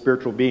 evil,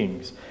 spiritual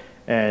beings,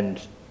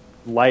 and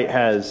light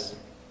has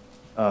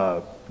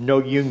no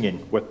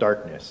union with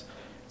darkness.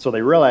 So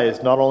they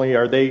realized not only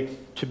are they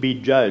to be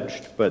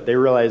judged, but they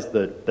realized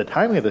the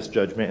timing of this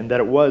judgment and that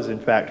it was in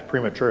fact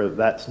premature.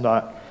 That's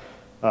not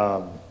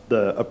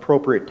the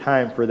appropriate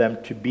time for them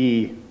to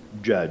be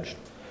judged.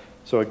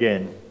 So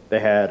again, they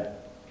had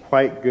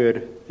quite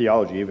good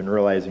theology, even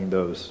realizing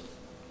those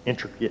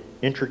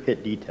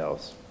intricate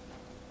details.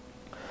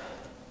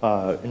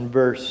 In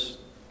verse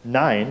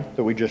 9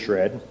 that we just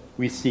read,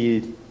 we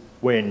see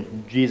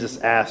when Jesus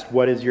asked,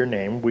 what is your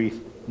name? We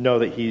know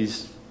that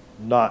he's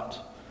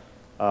not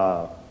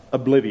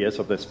oblivious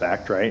of this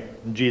fact, right?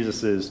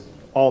 Jesus is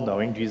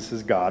all-knowing. Jesus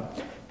is God.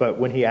 But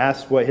when he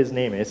asked what his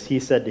name is, he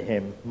said to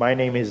him, my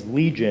name is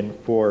Legion,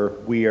 for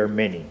we are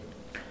many.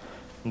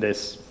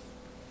 This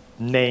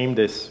name,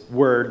 this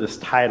word, this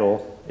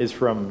title is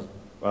from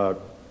a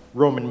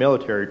Roman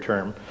military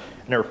term,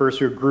 and it refers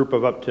to a group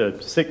of up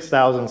to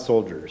 6,000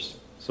 soldiers.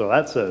 So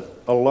that's a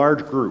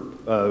large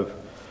group of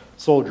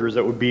soldiers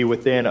that would be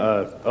within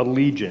a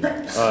legion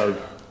of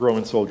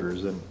Roman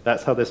soldiers, and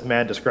that's how this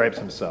man describes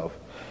himself.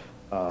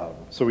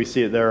 So we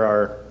see that there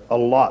are a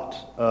lot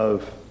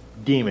of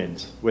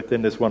demons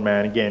within this one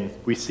man. Again,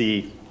 we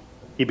see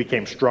he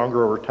became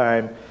stronger over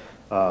time.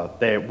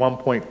 They at one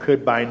point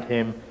could bind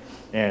him,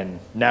 and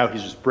now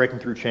he's just breaking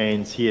through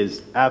chains. He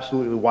is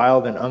absolutely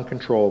wild and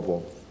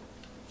uncontrollable.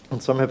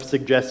 And some have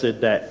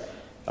suggested that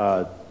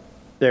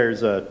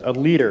there's a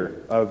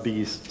leader of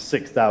these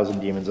 6,000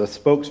 demons, a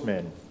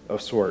spokesman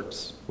of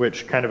sorts,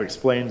 which kind of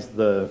explains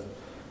the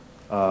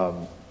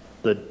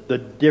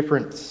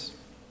difference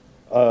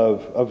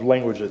of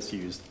language that's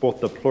used,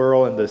 both the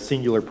plural and the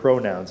singular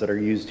pronouns that are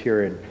used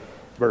here in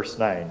verse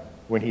 9,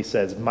 when he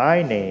says,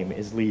 my name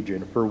is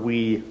Legion, for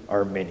we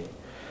are many.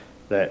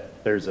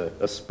 That there's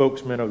a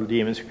spokesman of the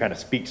demons who kind of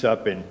speaks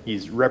up, and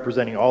he's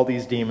representing all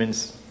these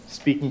demons,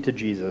 speaking to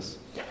Jesus.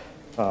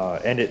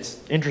 And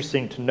it's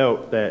interesting to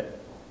note that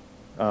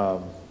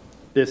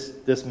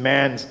this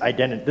man's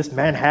identity, this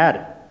man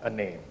had a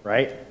name,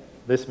 right?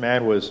 This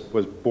man was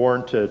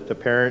born to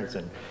parents,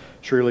 and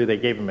surely they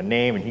gave him a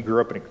name, and he grew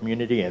up in a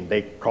community, and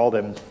they called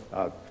him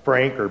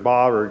Frank or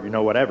Bob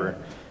or whatever.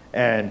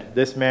 And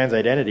this man's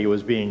identity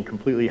was being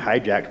completely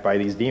hijacked by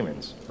these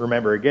demons.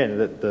 Remember again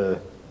that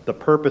the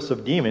purpose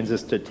of demons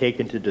is to take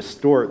and to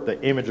distort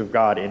the image of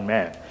God in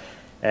man.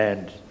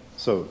 And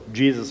so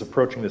Jesus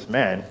approaching this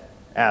man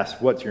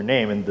asks, what's your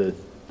name? And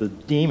the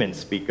demons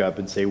speak up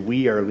and say,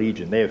 we are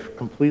Legion. They have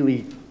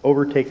completely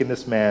overtaken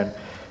this man.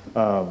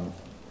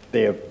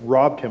 They have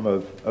robbed him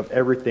of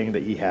everything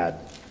that he had.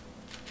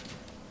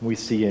 We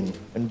see in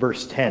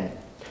verse 10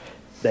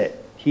 that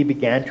he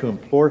began to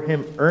implore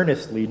him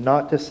earnestly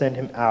not to send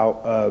him out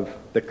of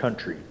the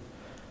country.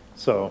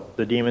 So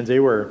the demons, they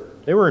were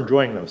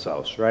enjoying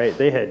themselves, right?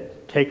 They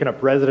had taken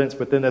up residence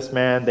within this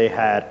man. They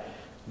had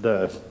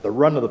the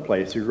run of the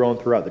place. You're going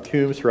throughout the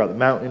tombs, throughout the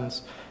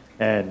mountains,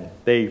 and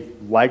they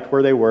liked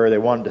where they were. They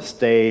wanted to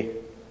stay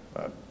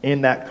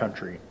in that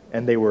country,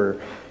 and they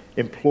were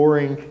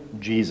imploring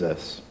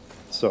Jesus.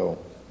 So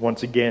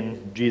once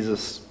again,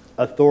 Jesus'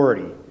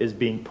 authority is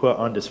being put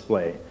on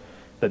display,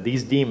 that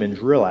these demons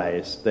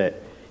realize that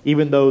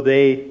even though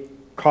they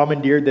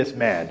commandeered this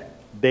man,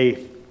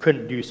 they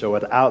couldn't do so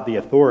without the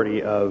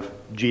authority of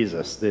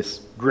Jesus,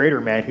 this greater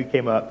man who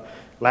came up,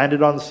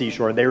 landed on the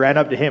seashore, and they ran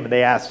up to him and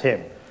they asked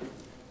him,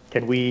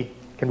 can we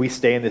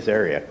stay in this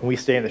area? Can we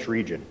stay in this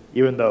region?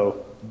 Even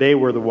though they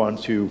were the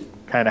ones who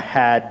kind of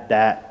had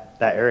that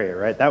area,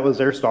 right? That was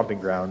their stomping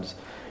grounds.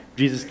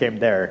 Jesus came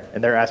there,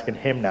 and they're asking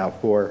him now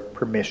for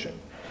permission.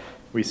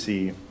 We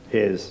see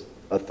his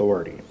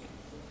authority.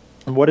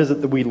 And what is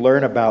it that we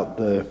learn about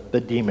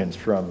the demons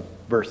from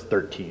verse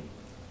 13.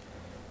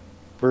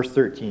 Verse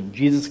 13,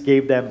 Jesus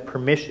gave them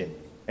permission,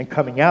 and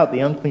coming out, the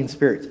unclean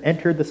spirits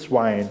entered the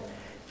swine,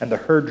 and the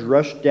herds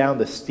rushed down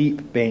the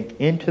steep bank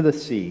into the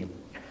sea,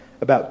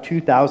 about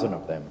 2,000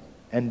 of them,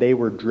 and they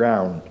were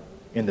drowned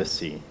in the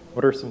sea.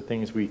 What are some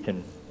things we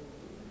can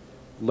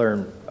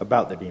learn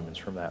about the demons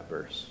from that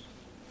verse?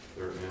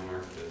 They're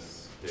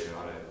anarchists,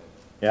 chaotic,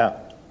 Yeah.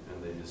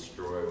 and they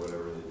destroy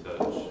whatever they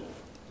touch.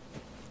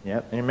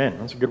 Yeah, amen.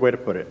 That's a good way to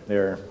put it.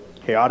 They're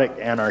chaotic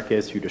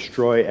anarchists who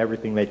destroy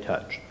everything they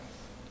touch.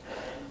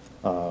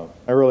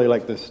 I really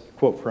like this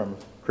quote from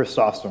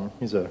Chrysostom.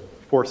 He's a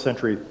 4th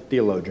century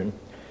theologian.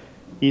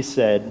 He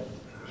said,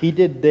 "He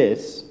did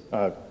this,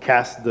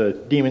 cast the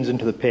demons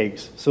into the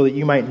pigs, so that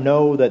you might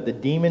know that the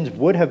demons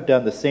would have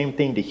done the same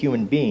thing to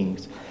human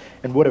beings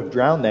and would have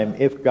drowned them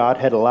if God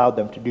had allowed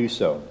them to do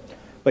so.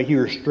 But he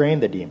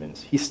restrained the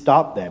demons. He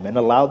stopped them and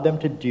allowed them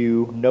to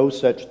do no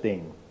such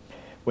thing.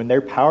 When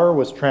their power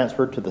was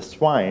transferred to the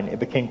swine, it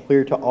became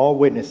clear to all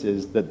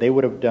witnesses that they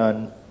would have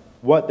done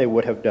what they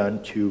would have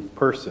done to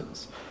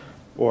persons,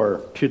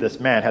 or to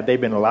this man, had they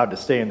been allowed to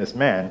stay in this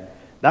man.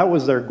 That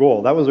was their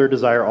goal. That was their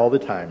desire all the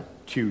time,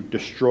 to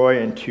destroy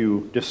and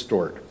to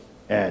distort.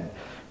 And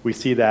we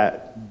see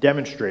that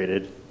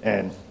demonstrated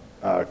and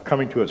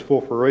coming to its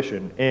full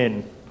fruition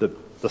in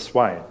the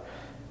swine.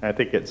 And I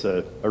think it's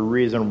a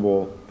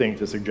reasonable thing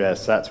to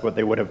suggest that's what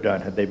they would have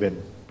done had they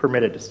been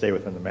permitted to stay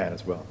within the man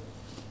as well.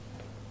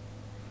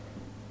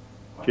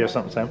 Do you have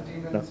something, Sam?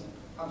 No.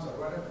 I'm sorry,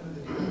 what happened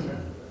to the demons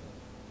after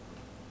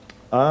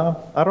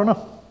I don't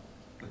know.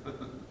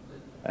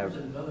 There's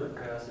another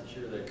passage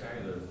here that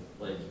kind of,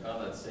 like,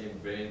 on that same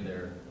vein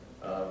there,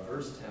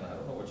 verse 10, I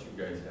don't know what you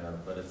guys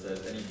have, but it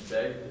says, and he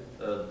begged,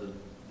 the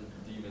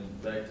demon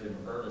begged him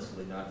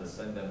earnestly not to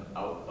send them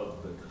out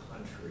of the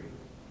country.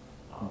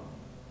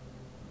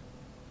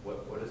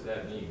 What does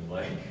that mean?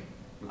 Like,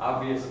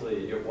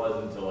 obviously, it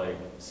wasn't to, like,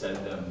 send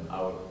them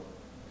out,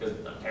 because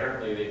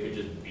apparently they could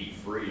just be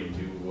free and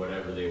do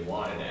whatever they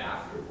wanted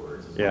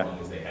afterwards, as Yeah. long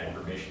as they had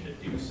permission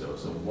to do so.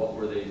 So what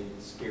were they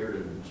scared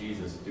of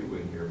Jesus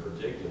doing here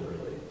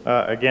particularly?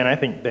 Again, I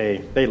think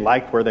they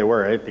liked where they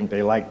were. I think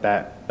they liked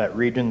that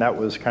region. That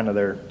was kind of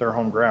their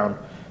home ground.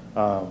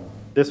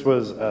 This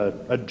was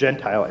a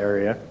Gentile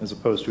area as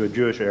opposed to a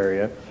Jewish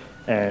area.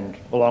 And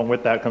along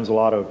with that comes a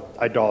lot of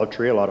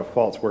idolatry, a lot of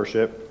false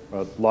worship,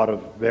 a lot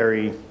of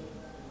very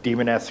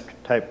demon-esque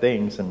type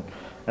things. And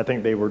I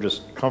think they were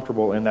just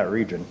comfortable in that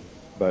region.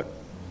 But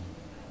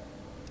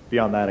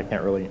beyond that, I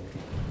can't really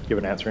give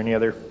an answer. Any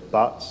other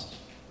thoughts?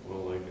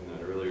 Well, like in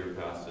that earlier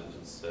passage,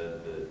 it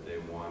said that they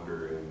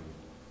wander in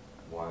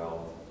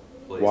wild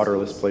places.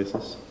 Waterless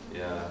places.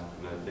 Yeah,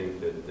 and I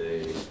think that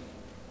they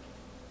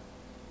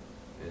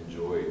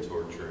enjoy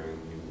torturing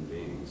human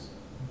beings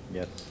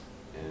Yes.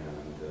 and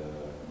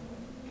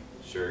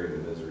sharing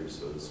the misery,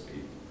 so to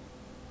speak.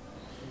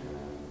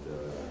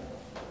 And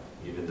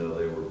even though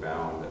they were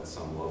bound at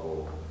some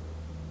level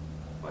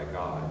by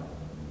God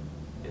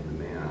in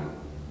the man,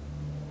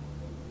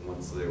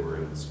 once they were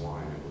in the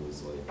swine, it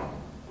was like,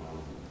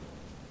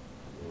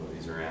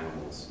 these are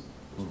animals.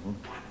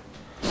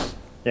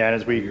 Yeah, and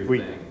as Weird we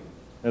thing.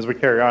 as we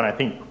carry on, I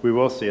think we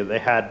will see that they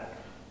had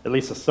at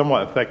least a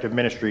somewhat effective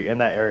ministry in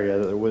that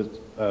area. It was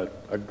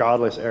a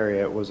godless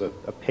area. It was a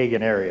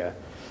pagan area.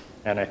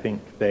 And I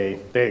think they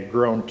had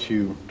grown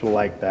to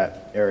like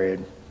that area.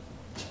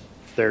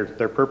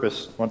 Their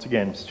purpose, once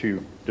again, is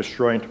to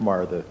destroy and to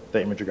mar the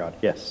image of God.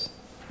 Yes?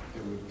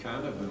 It would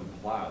kind of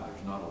imply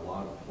there's not a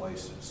lot of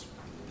places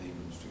for the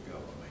demons to go.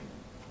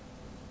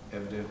 I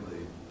mean, evidently,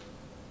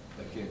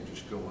 they can't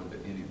just go into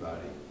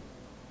anybody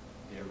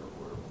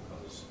everywhere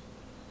because,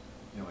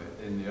 you know,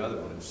 in the other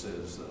one it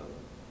says, the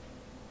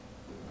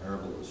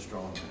parable of the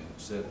strong man,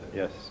 it said that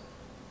Yes.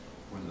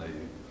 when they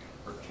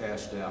are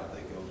cast out,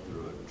 they go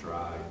through a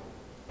dry,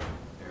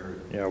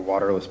 arid Yeah,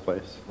 waterless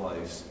place.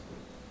 place,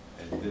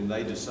 and then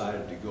they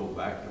decided to go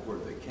back to where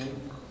they came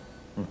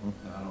from. Mhm.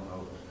 Now, I don't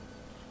know.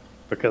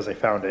 Because they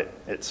found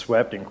it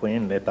swept and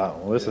clean, and they thought,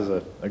 well, this is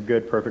a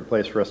good, perfect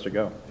place for us to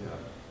go.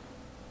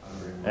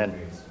 Yeah. And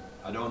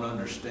I don't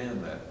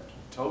understand that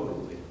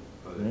totally,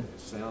 but Mhm. it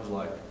sounds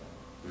like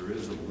there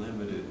is a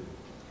limited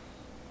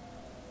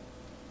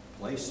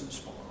places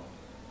for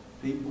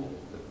them, people,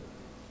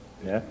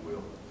 if Yeah. you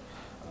will.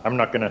 I'm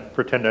not going to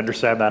pretend to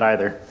understand that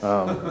either.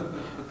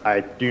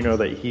 I do know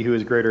that he who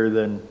is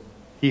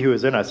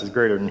in us is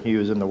greater than he who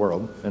is in the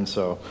world. And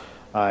so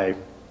I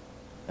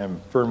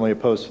am firmly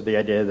opposed to the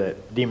idea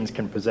that demons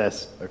can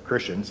possess a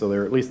Christian. So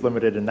they're at least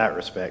limited in that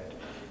respect.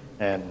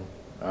 And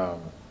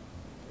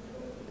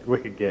we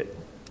could get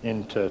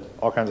into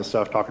all kinds of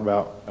stuff talking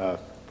about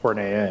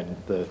porneia and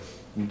the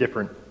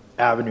different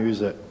avenues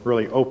that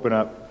really open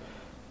up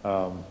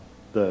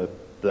the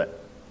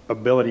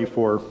ability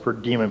for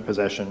demon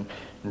possession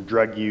and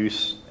drug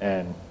use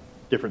and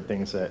different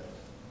things that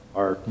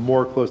are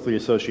more closely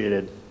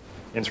associated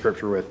in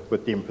Scripture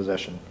with demon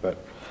possession. But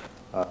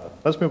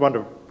let's move on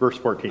to verse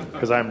 14,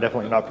 because I'm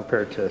definitely not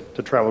prepared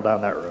to travel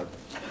down that road.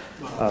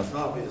 Well, it's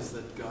obvious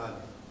that God,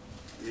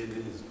 in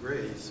his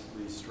grace,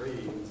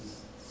 restrains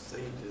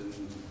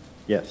Satan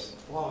Yes.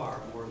 far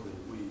more than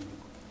we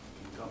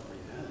can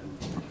comprehend,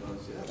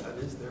 because, yeah,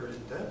 that is their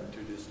intent, to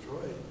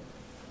destroy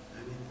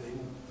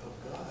anything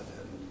of God.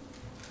 And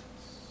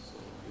so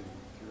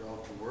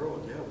throughout the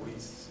world, yeah, we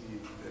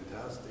see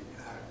fantastic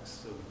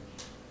acts of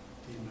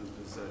demon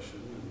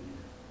possession, and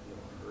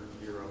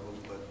hear of them,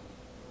 but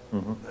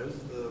Mhm. those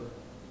are the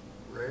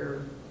rare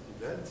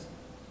events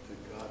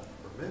that God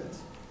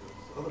permits,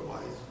 because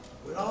otherwise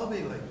we'd all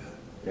be like that.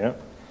 Yeah.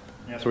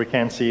 So we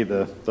can see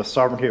the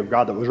sovereignty of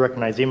God that was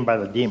recognized even by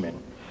the demon,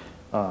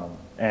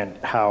 and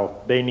how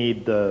they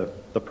need the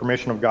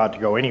permission of God to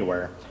go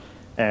anywhere.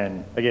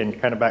 And again,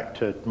 kind of back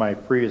to my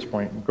previous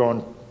point,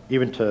 going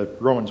even to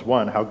Romans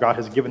 1, how God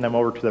has given them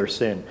over to their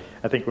sin.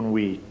 I think when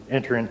we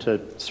enter into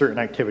certain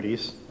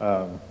activities,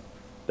 that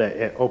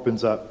it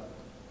opens up,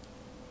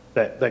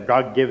 that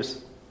God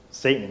gives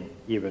Satan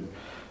even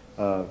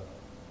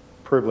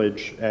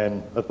privilege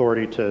and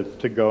authority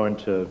to go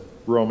into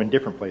roam in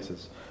different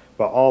places.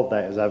 But all of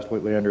that is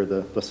absolutely under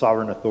the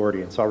sovereign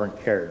authority and sovereign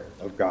care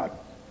of God.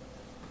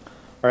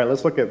 All right,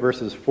 let's look at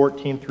verses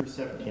 14 through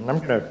 17. I'm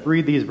going to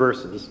read these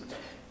verses.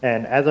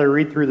 And as I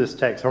read through this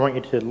text, I want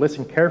you to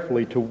listen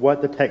carefully to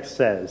what the text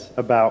says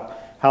about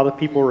how the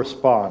people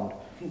respond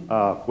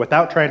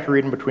without trying to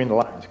read in between the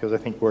lines, because I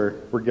think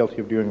we're guilty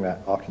of doing that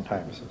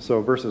oftentimes.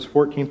 So verses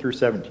 14 through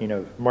 17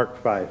 of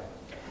Mark 5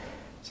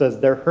 says,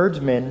 "Their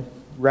herdsmen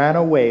ran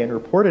away and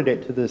reported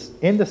it to this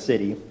in the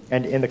city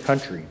and in the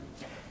country.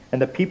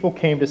 And the people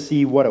came to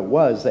see what it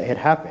was that had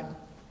happened.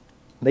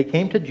 They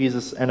came to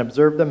Jesus and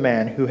observed the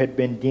man who had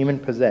been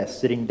demon-possessed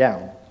sitting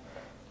down,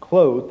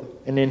 clothed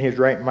and in his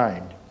right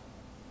mind,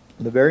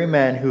 the very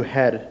man who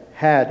had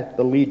had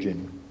the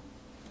legion,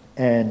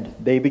 and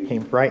they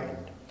became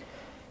frightened.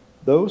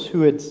 Those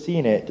who had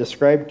seen it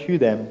described to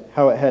them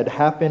how it had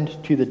happened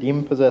to the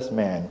demon-possessed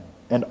man,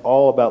 and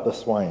all about the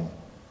swine.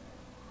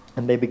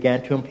 And they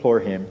began to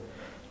implore him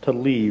to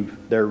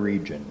leave their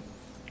region."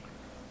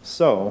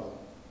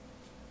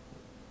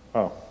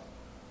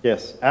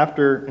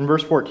 After, in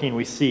verse 14,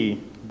 we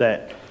see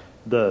that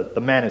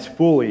the man is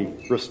fully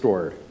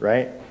restored,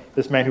 right?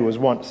 This man who was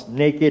once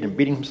naked and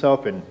beating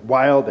himself and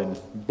wild and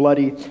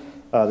bloody,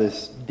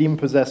 this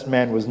demon-possessed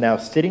man was now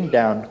sitting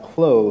down,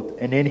 clothed,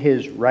 and in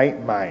his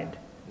right mind.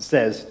 It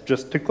says,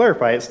 just to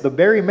clarify, it's the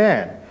very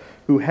man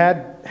who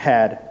had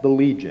had the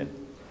legion.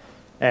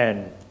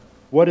 And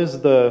what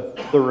is the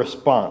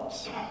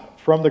response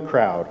from the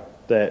crowd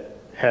that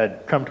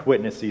had come to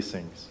witness these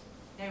things?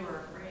 They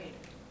were afraid,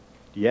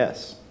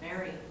 Yes.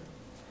 very.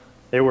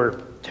 They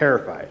were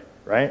terrified,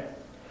 right?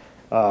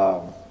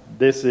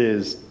 This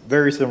is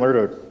very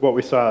similar to what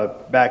we saw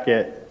back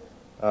at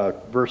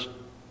verse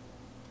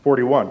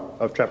 41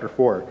 of chapter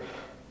 4.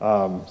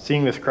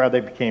 Seeing this crowd,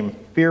 they became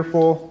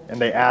fearful, and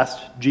they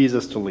asked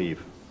Jesus to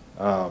leave.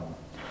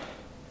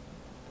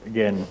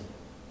 Again,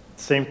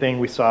 same thing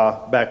we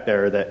saw back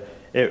there, that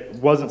it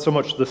wasn't so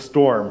much the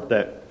storm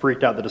that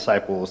freaked out the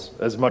disciples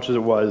as much as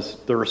it was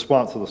the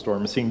response to the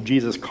storm. And seeing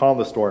Jesus calm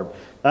the storm,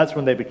 that's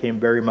when they became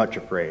very much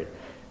afraid.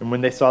 And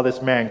when they saw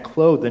this man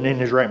clothed and in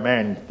his right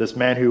mind, this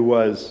man who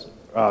was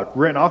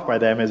written off by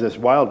them as this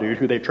wild dude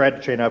who they tried to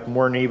chain up and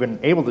weren't even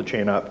able to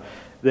chain up,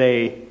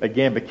 they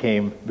again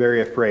became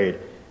very afraid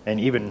and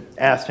even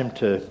asked him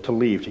to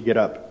leave, to get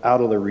up out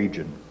of the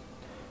region.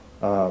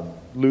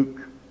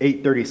 Luke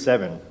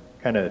 8:37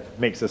 kind of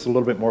makes this a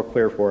little bit more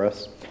clear for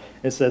us.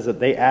 It says that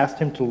they asked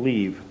him to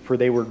leave, for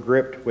they were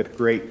gripped with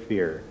great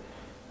fear.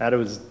 That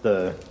was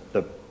the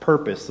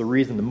purpose, the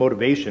reason, the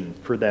motivation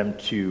for them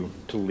to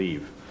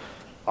leave.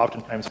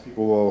 Oftentimes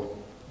people will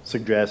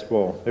suggest,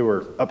 well, they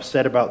were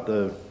upset about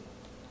the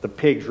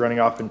pigs running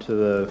off into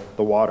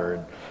the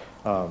water,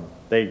 and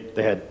they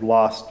had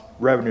lost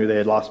revenue, they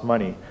had lost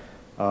money.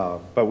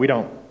 But we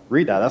don't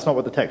read that. That's not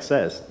what the text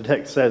says. The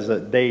text says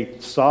that they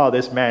saw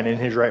this man in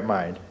his right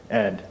mind,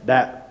 and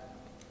that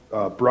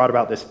brought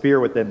about this fear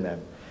within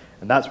them.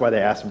 And that's why they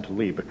asked him to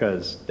leave,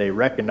 because they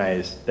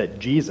recognized that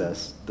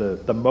Jesus,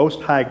 the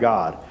Most High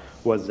God,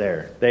 was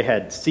there. They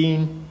had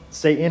seen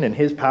Satan and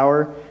his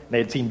power, and they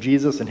had seen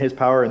Jesus and his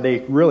power, and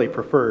they really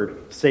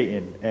preferred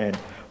Satan and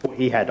what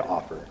he had to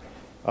offer.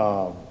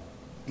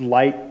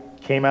 Light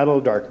came out of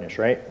the darkness,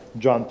 right?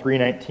 John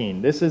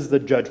 3:19. This is the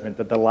judgment,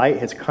 that the light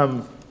has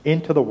come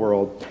into the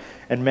world,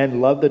 and men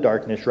love the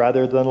darkness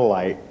rather than the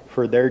light,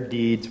 for their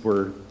deeds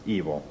were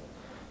evil.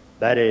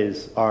 That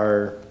is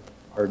our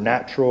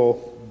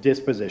natural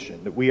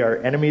disposition, that we are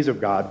enemies of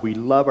God. We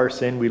love our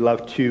sin. We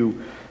love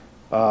to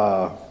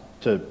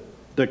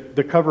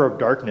the cover of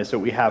darkness that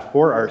we have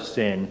for our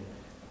sin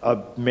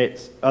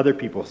amidst other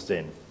people's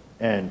sin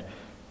and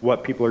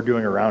what people are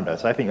doing around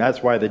us. I think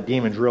that's why the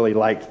demons really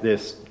liked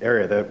this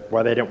area,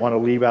 why they didn't want to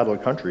leave out of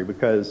the country,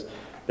 because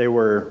they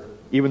were,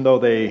 even though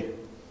they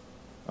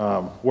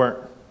weren't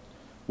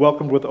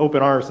welcomed with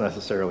open arms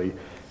necessarily,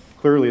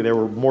 clearly they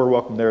were more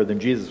welcome there than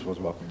Jesus was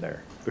welcome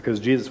there, because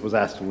Jesus was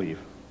asked to leave.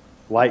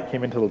 Light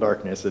came into the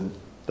darkness, and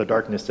the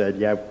darkness said,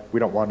 yeah, we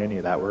don't want any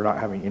of that. We're not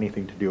having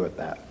anything to do with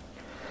that.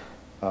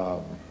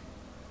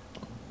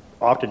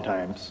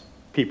 Oftentimes,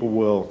 people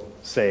will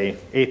say,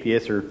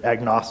 atheists or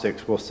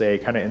agnostics will say,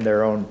 kind of in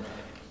their own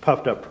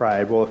puffed up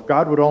pride, well, if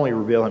God would only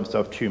reveal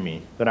himself to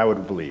me, then I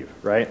would believe,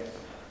 right?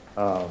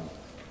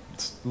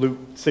 It's Luke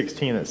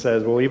 16 that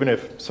says, well, even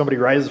if somebody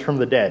rises from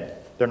the dead,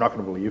 they're not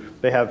going to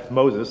believe. They have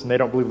Moses, and they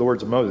don't believe the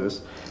words of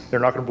Moses. They're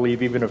not going to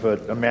believe even if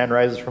a man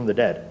rises from the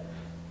dead.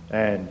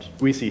 And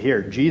we see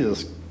here,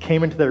 Jesus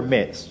came into their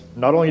midst.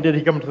 Not only did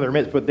he come into their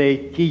midst, but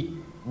he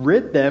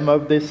rid them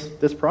of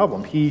this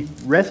problem. He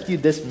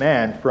rescued this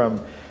man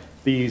from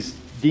these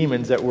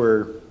demons that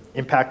were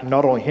impacting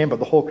not only him, but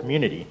the whole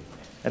community.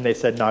 And they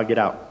said, "Nah, get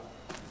out.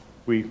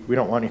 We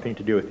don't want anything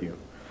to do with you."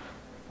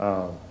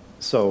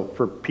 So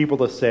for people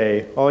to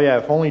say, "Oh yeah,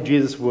 if only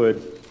Jesus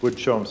would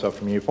show himself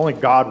to me, if only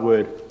God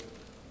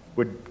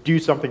would do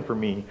something for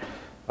me."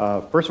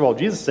 First of all,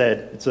 Jesus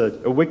said it's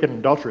a wicked and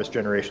adulterous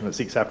generation that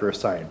seeks after a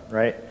sign,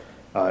 right?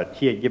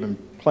 He had given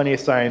plenty of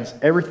signs,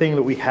 everything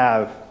that we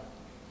have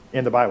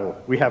in the Bible.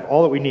 We have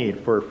all that we need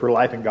for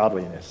life and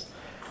godliness.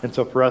 And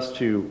so for us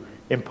to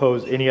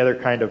impose any other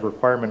kind of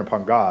requirement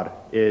upon God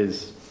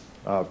is,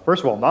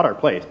 first of all, not our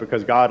place,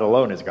 because God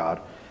alone is God.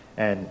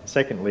 And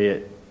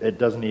secondly, it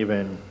doesn't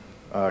even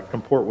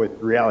comport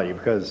with reality,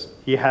 because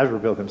he has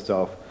revealed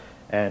himself,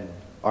 and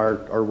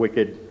our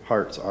wicked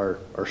hearts are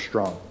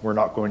strong. We're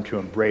not going to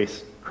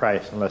embrace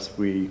Christ unless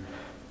we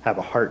have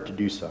a heart to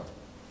do so.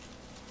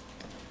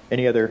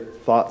 Any other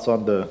thoughts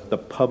on the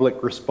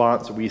public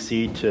response we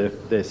see to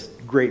this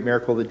great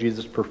miracle that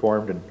Jesus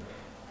performed, and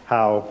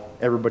how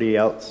everybody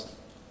else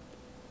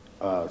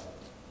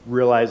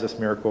realized this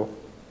miracle,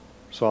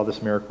 saw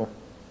this miracle?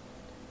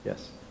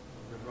 Yes.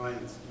 It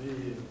reminds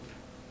me of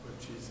what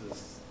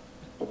Jesus,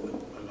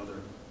 another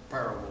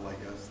parable, I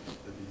guess,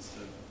 that he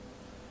said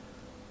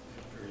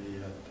after he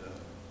had,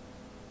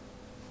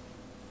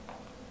 I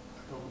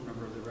don't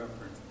remember the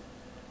reference.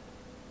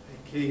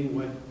 A king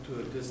went to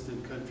a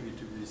distant country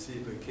to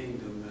receive a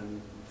kingdom,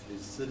 and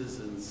his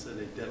citizens sent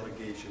a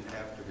delegation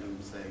after him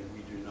saying,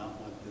 "We do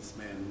not want this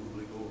man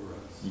ruling over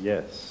us."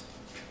 Yes.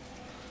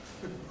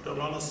 Put it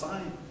on a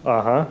sign.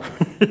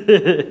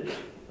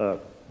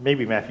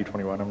 Maybe Matthew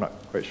 21, I'm not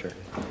quite sure.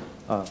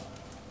 Well,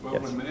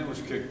 Yes. when man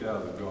was kicked out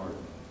of the garden,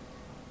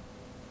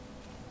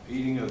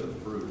 eating of the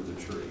fruit of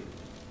the tree,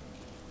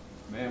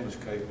 man was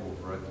capable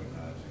of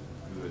recognizing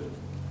good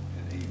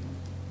and evil.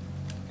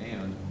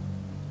 And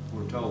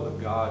we're told that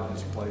God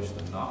has placed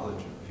the knowledge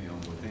of him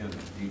within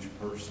each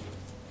person.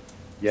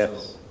 Yes.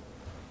 So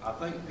I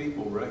think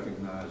people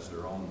recognize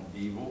their own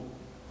evil.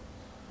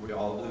 We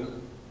all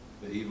do.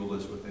 The evil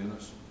is within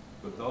us.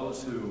 But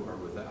those who are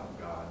without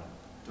God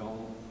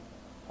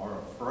are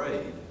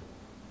afraid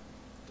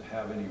to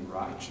have any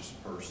righteous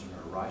person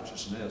or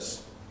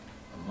righteousness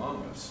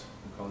among us,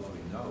 because we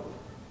know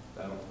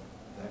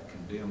that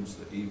condemns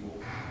the evil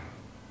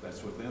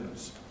that's within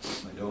us.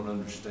 They don't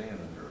understand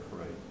and they're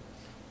afraid.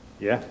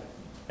 Yeah,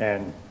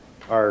 and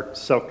are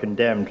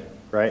self-condemned,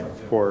 right,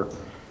 for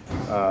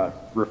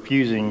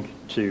refusing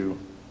to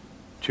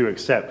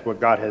accept what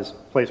God has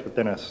placed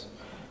within us.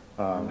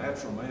 The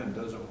natural man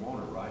doesn't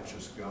want a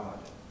righteous God,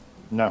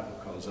 No.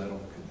 because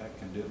that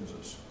condemns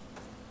us.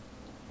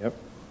 Yep,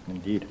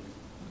 indeed.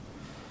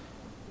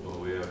 Well,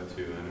 we have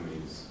two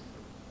enemies,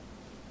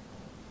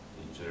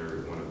 each and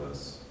every one of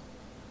us.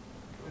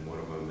 And one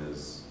of them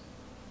is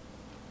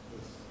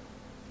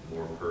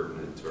more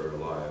pertinent to our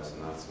lives,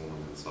 and that's the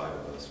one inside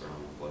of us,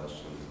 around the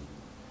flesh,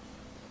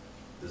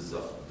 and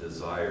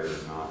desire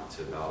not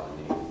to bow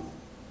the knee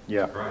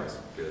Yeah. to Christ,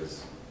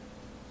 because,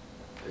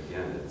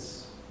 again,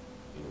 it's,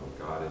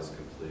 God is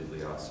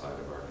completely outside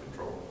of our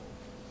control.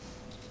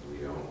 We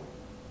don't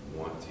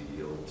want to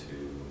yield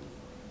to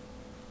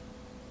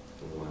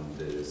the one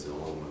that is the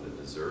only one that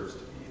deserves to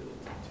be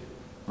yielded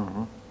to.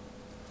 Mm-hmm.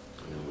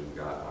 And then we've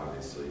got,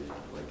 obviously,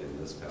 like in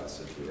this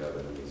passage, we have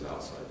enemies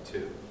outside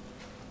too.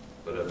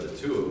 But of the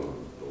two of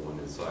them, the one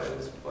inside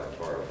is by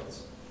far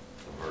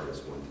the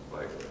hardest one to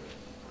fight with.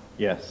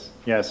 Yes.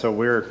 Yeah, so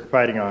we're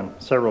fighting on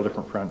several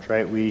different fronts,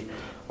 right? We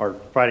are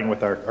fighting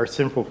with our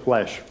sinful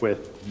flesh,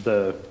 with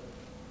the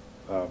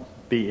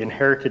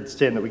inherited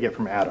sin that we get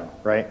from Adam,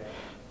 right?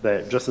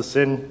 That just as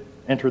sin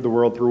entered the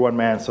world through one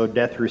man, so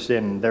death through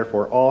sin, and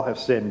therefore all have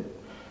sinned,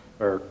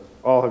 or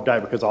all have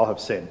died because all have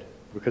sinned,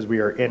 because we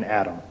are in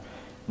Adam.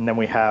 And then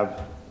we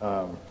have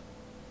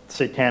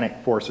satanic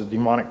forces,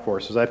 demonic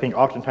forces. I think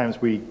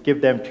oftentimes we give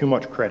them too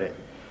much credit,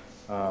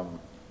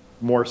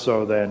 more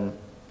so than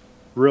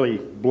really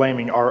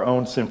blaming our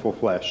own sinful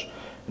flesh.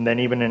 And then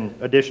even in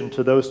addition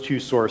to those two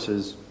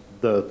sources,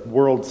 the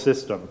world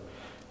system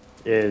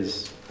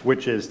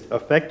which is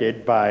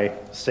affected by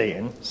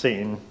Satan.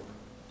 Satan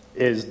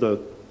is the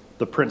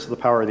prince of the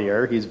power of the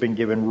air. He's been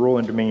given rule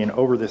and dominion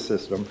over this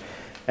system,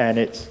 and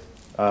it's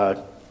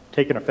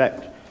taken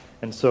effect.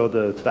 And so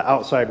the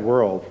outside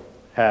world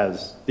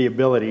has the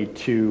ability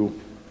to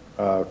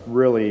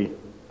really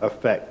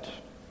affect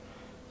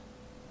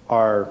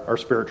our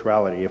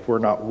spirituality if we're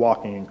not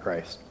walking in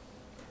Christ.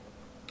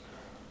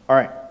 All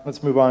right,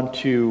 let's move on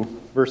to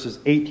verses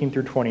 18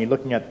 through 20,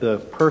 looking at the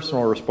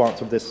personal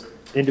response of this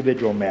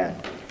individual man.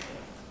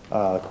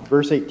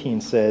 verse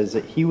 18 says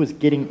that as he was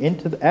getting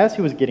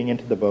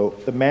into the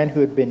boat, the man who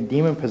had been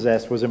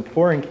demon-possessed was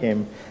imploring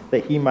him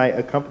that he might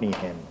accompany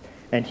him.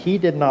 And he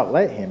did not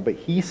let him, but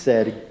he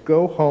said,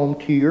 "Go home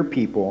to your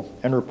people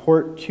and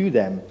report to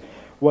them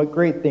what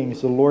great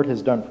things the Lord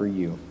has done for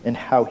you, and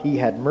how he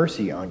had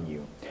mercy on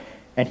you."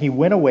 And he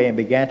went away and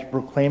began to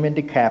proclaim in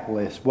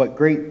Decapolis what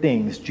great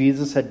things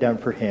Jesus had done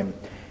for him,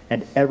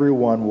 and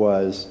everyone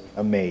was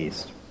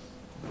amazed.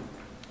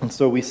 And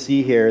so we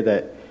see here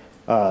that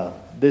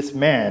this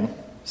man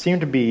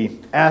seemed to be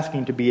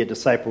asking to be a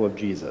disciple of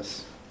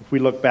Jesus. If we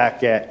look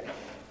back at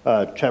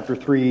chapter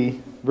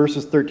 3,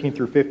 verses 13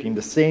 through 15,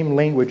 the same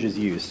language is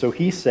used. So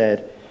he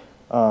said,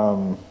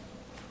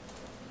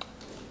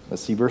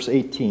 verse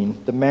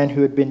 18, the man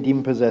who had been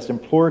demon-possessed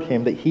implored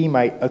him that he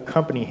might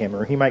accompany him,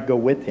 or he might go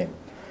with him.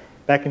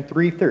 Back in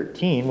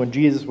 3:13, when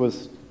Jesus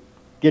was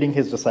getting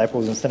his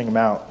disciples and sending them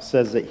out,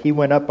 says that he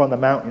went up on the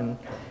mountain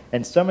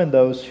and summoned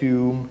those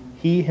whom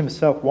he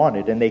himself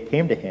wanted, and they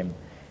came to him.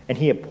 And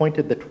he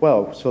appointed the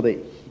 12 so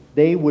that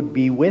they would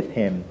be with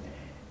him,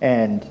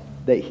 and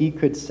that he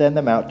could send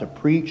them out to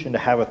preach and to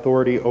have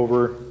authority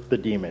over the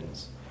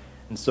demons.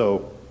 And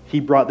so he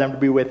brought them to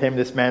be with him.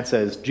 This man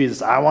says,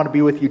 "Jesus, I want to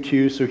be with you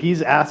too." So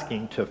he's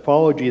asking to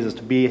follow Jesus,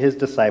 to be his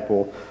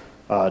disciple,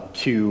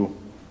 to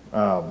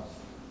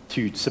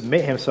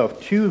submit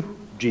himself to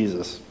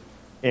Jesus,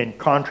 in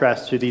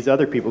contrast to these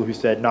other people who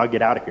said, "No,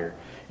 get out of here."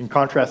 In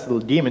contrast to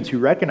the demons who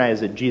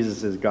recognize that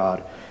Jesus is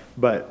God,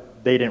 but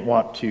they didn't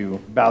want to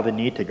bow the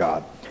knee to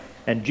God.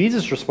 And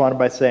Jesus responded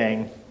by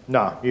saying,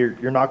 "No,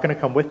 you're not going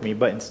to come with me,"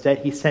 but instead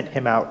he sent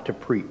him out to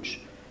preach.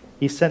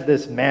 He sent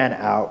this man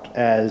out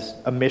as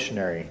a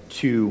missionary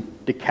to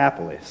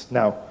Decapolis.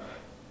 Now,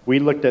 we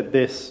looked at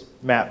this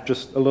map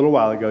just a little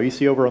while ago. You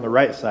see over on the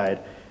right side,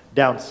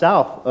 down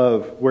south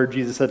of where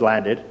Jesus had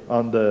landed,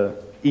 on the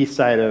east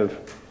side of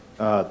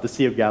the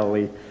Sea of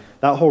Galilee,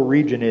 that whole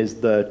region is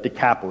the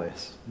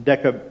Decapolis.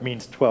 Deca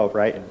means 12,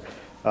 right?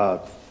 And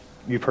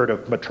you've heard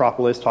of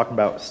metropolis, talking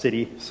about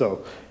city. So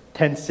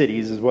 10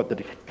 cities is what the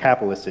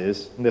Decapolis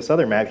is. In this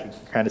other map, you can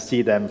kind of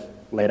see them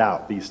laid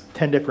out. These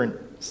 10 different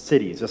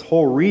cities. This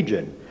whole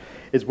region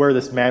is where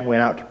this man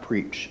went out to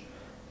preach.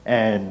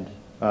 And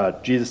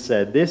Jesus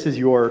said, "This is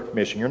your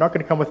mission. You're not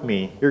going to come with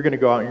me. You're going to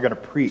go out and you're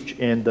going to preach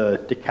in the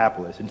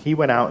Decapolis." And he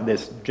went out in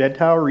this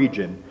Gentile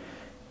region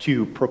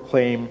to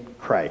proclaim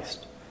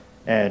Christ.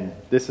 And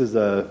this is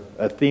a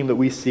theme that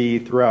we see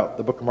throughout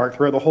the book of Mark,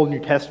 throughout the whole New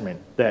Testament,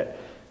 that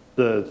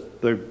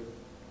the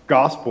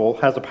gospel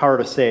has the power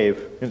to save.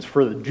 It's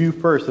for the Jew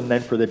first and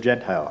then for the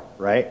Gentile,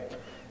 right?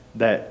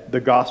 That the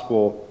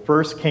gospel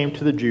first came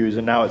to the Jews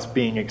and now it's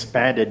being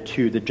expanded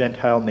to the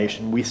Gentile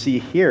nation. We see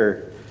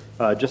here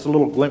just a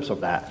little glimpse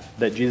of that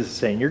Jesus is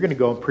saying, "You're going to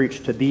go and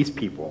preach to these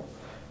people.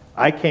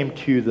 I came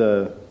to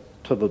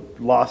the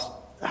lost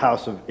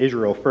house of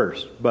Israel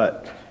first,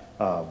 but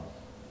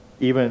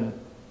even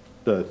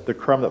the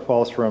crumb that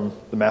falls from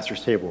the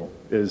master's table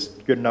is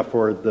good enough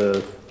for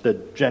the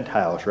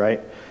Gentiles," right?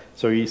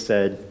 So he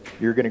said,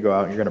 "You're going to go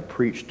out and you're going to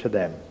preach to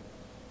them."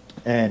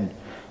 And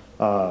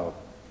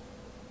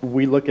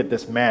we look at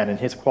this man and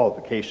his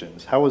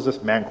qualifications. How was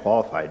this man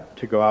qualified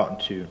to go out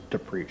and to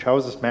preach? How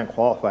was this man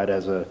qualified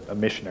as a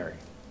missionary?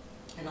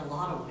 In a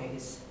lot of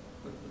ways.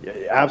 Yeah,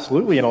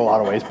 absolutely, in a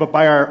lot of ways. But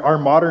by our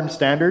modern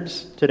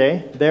standards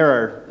today, there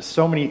are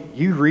so many.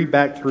 You read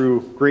back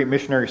through great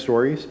missionary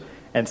stories,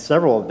 and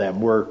several of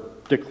them were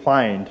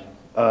declined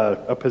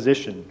a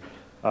position.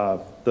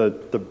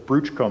 The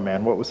Bruchko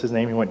man, what was his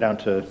name? He went down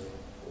to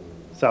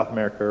South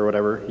America or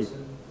whatever.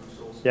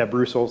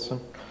 Bruce Olson.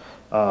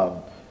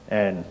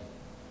 And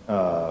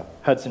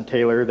Hudson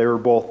Taylor, they were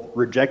both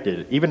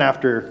rejected. Even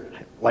after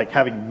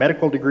having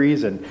medical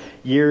degrees and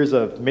years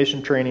of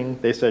mission training,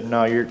 they said,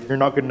 "No, you're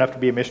not good enough to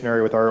be a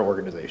missionary with our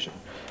organization."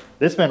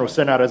 This man was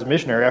sent out as a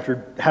missionary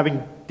after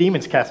having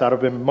demons cast out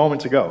of him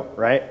moments ago,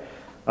 right?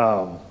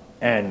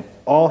 And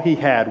all he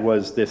had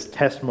was this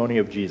testimony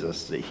of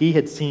Jesus. He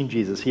had seen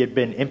Jesus. He had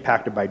been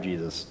impacted by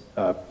Jesus.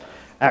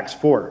 Acts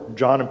 4,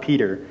 John and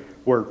Peter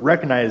were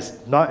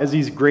recognized not as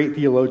these great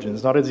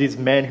theologians, not as these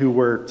men who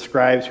were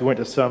scribes who went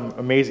to some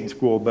amazing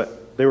school,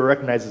 but they were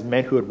recognized as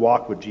men who had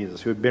walked with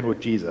Jesus, who had been with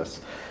Jesus.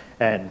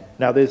 And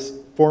now this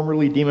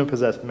formerly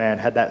demon-possessed man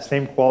had that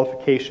same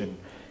qualification,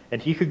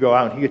 and he could go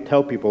out and he could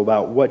tell people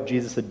about what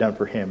Jesus had done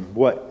for him,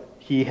 what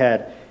he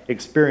had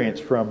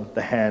experienced from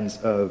the hands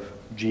of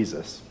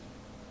Jesus.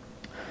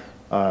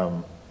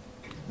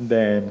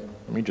 Then,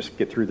 let me just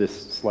get through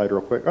this slide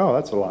real quick. Oh,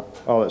 that's a lot.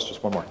 Oh, that's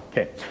just one more.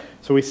 Okay,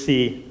 so we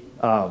see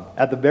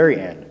at the very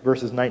end,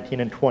 verses 19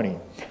 and 20,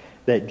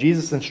 that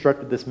Jesus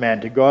instructed this man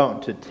to go out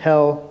and to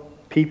tell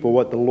people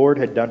what the Lord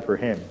had done for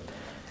him.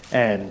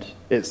 And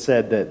it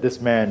said that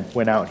this man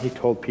went out and he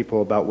told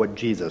people about what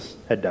Jesus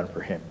had done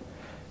for him.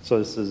 So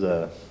this is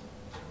a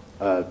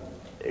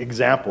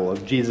example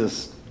of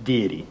Jesus'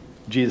 deity.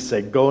 Jesus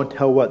said, "Go and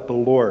tell what the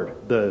Lord,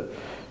 the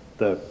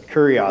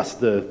Kurios,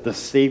 the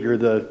Savior,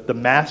 the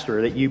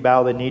Master that you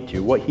bow the knee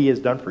to, what he has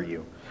done for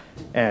you."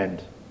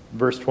 And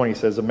verse 20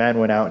 says, a man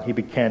went out and he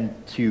began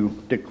to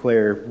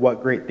declare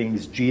what great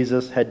things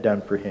Jesus had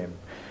done for him,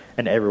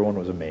 and everyone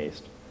was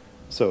amazed.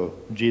 So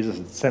Jesus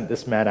had sent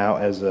this man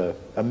out as a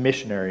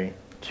missionary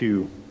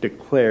to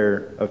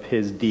declare of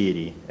his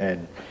deity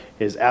and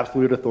his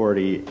absolute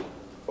authority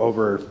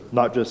over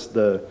not just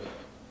the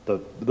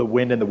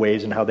wind and the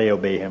waves and how they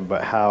obey him,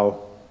 but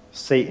how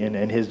Satan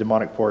and his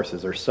demonic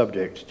forces are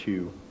subject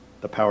to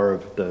the power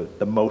of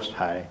the Most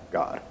High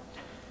God.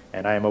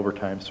 And I am over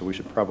time, so we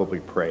should probably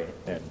pray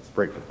and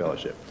break for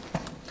fellowship.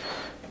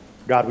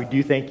 God, we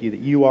do thank you that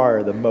you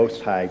are the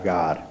Most High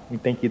God. We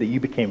thank you that you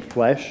became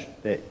flesh,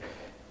 that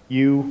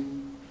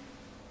you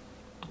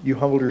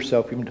humbled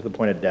yourself even to the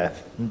point of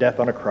death, and death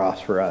on a cross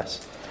for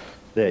us,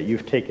 that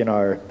you've taken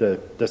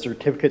the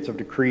certificates of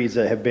decrees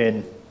that have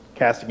been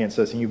cast against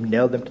us, and you've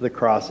nailed them to the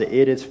cross, that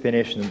it is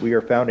finished, and we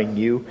are found in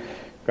you.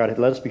 God,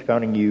 let us be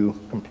found in you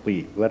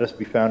complete. Let us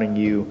be found in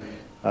you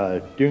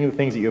doing the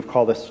things that you have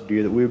called us to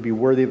do, that we would be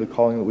worthy of the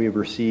calling that we have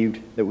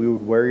received, that we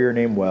would wear your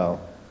name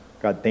well.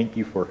 God, thank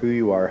you for who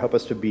you are. Help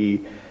us to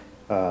be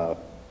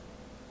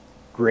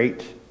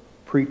great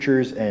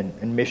preachers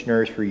and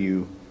missionaries for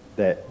you,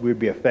 that we would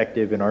be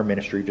effective in our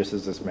ministry just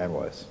as this man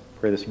was.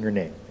 Pray this in your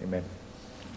name. Amen.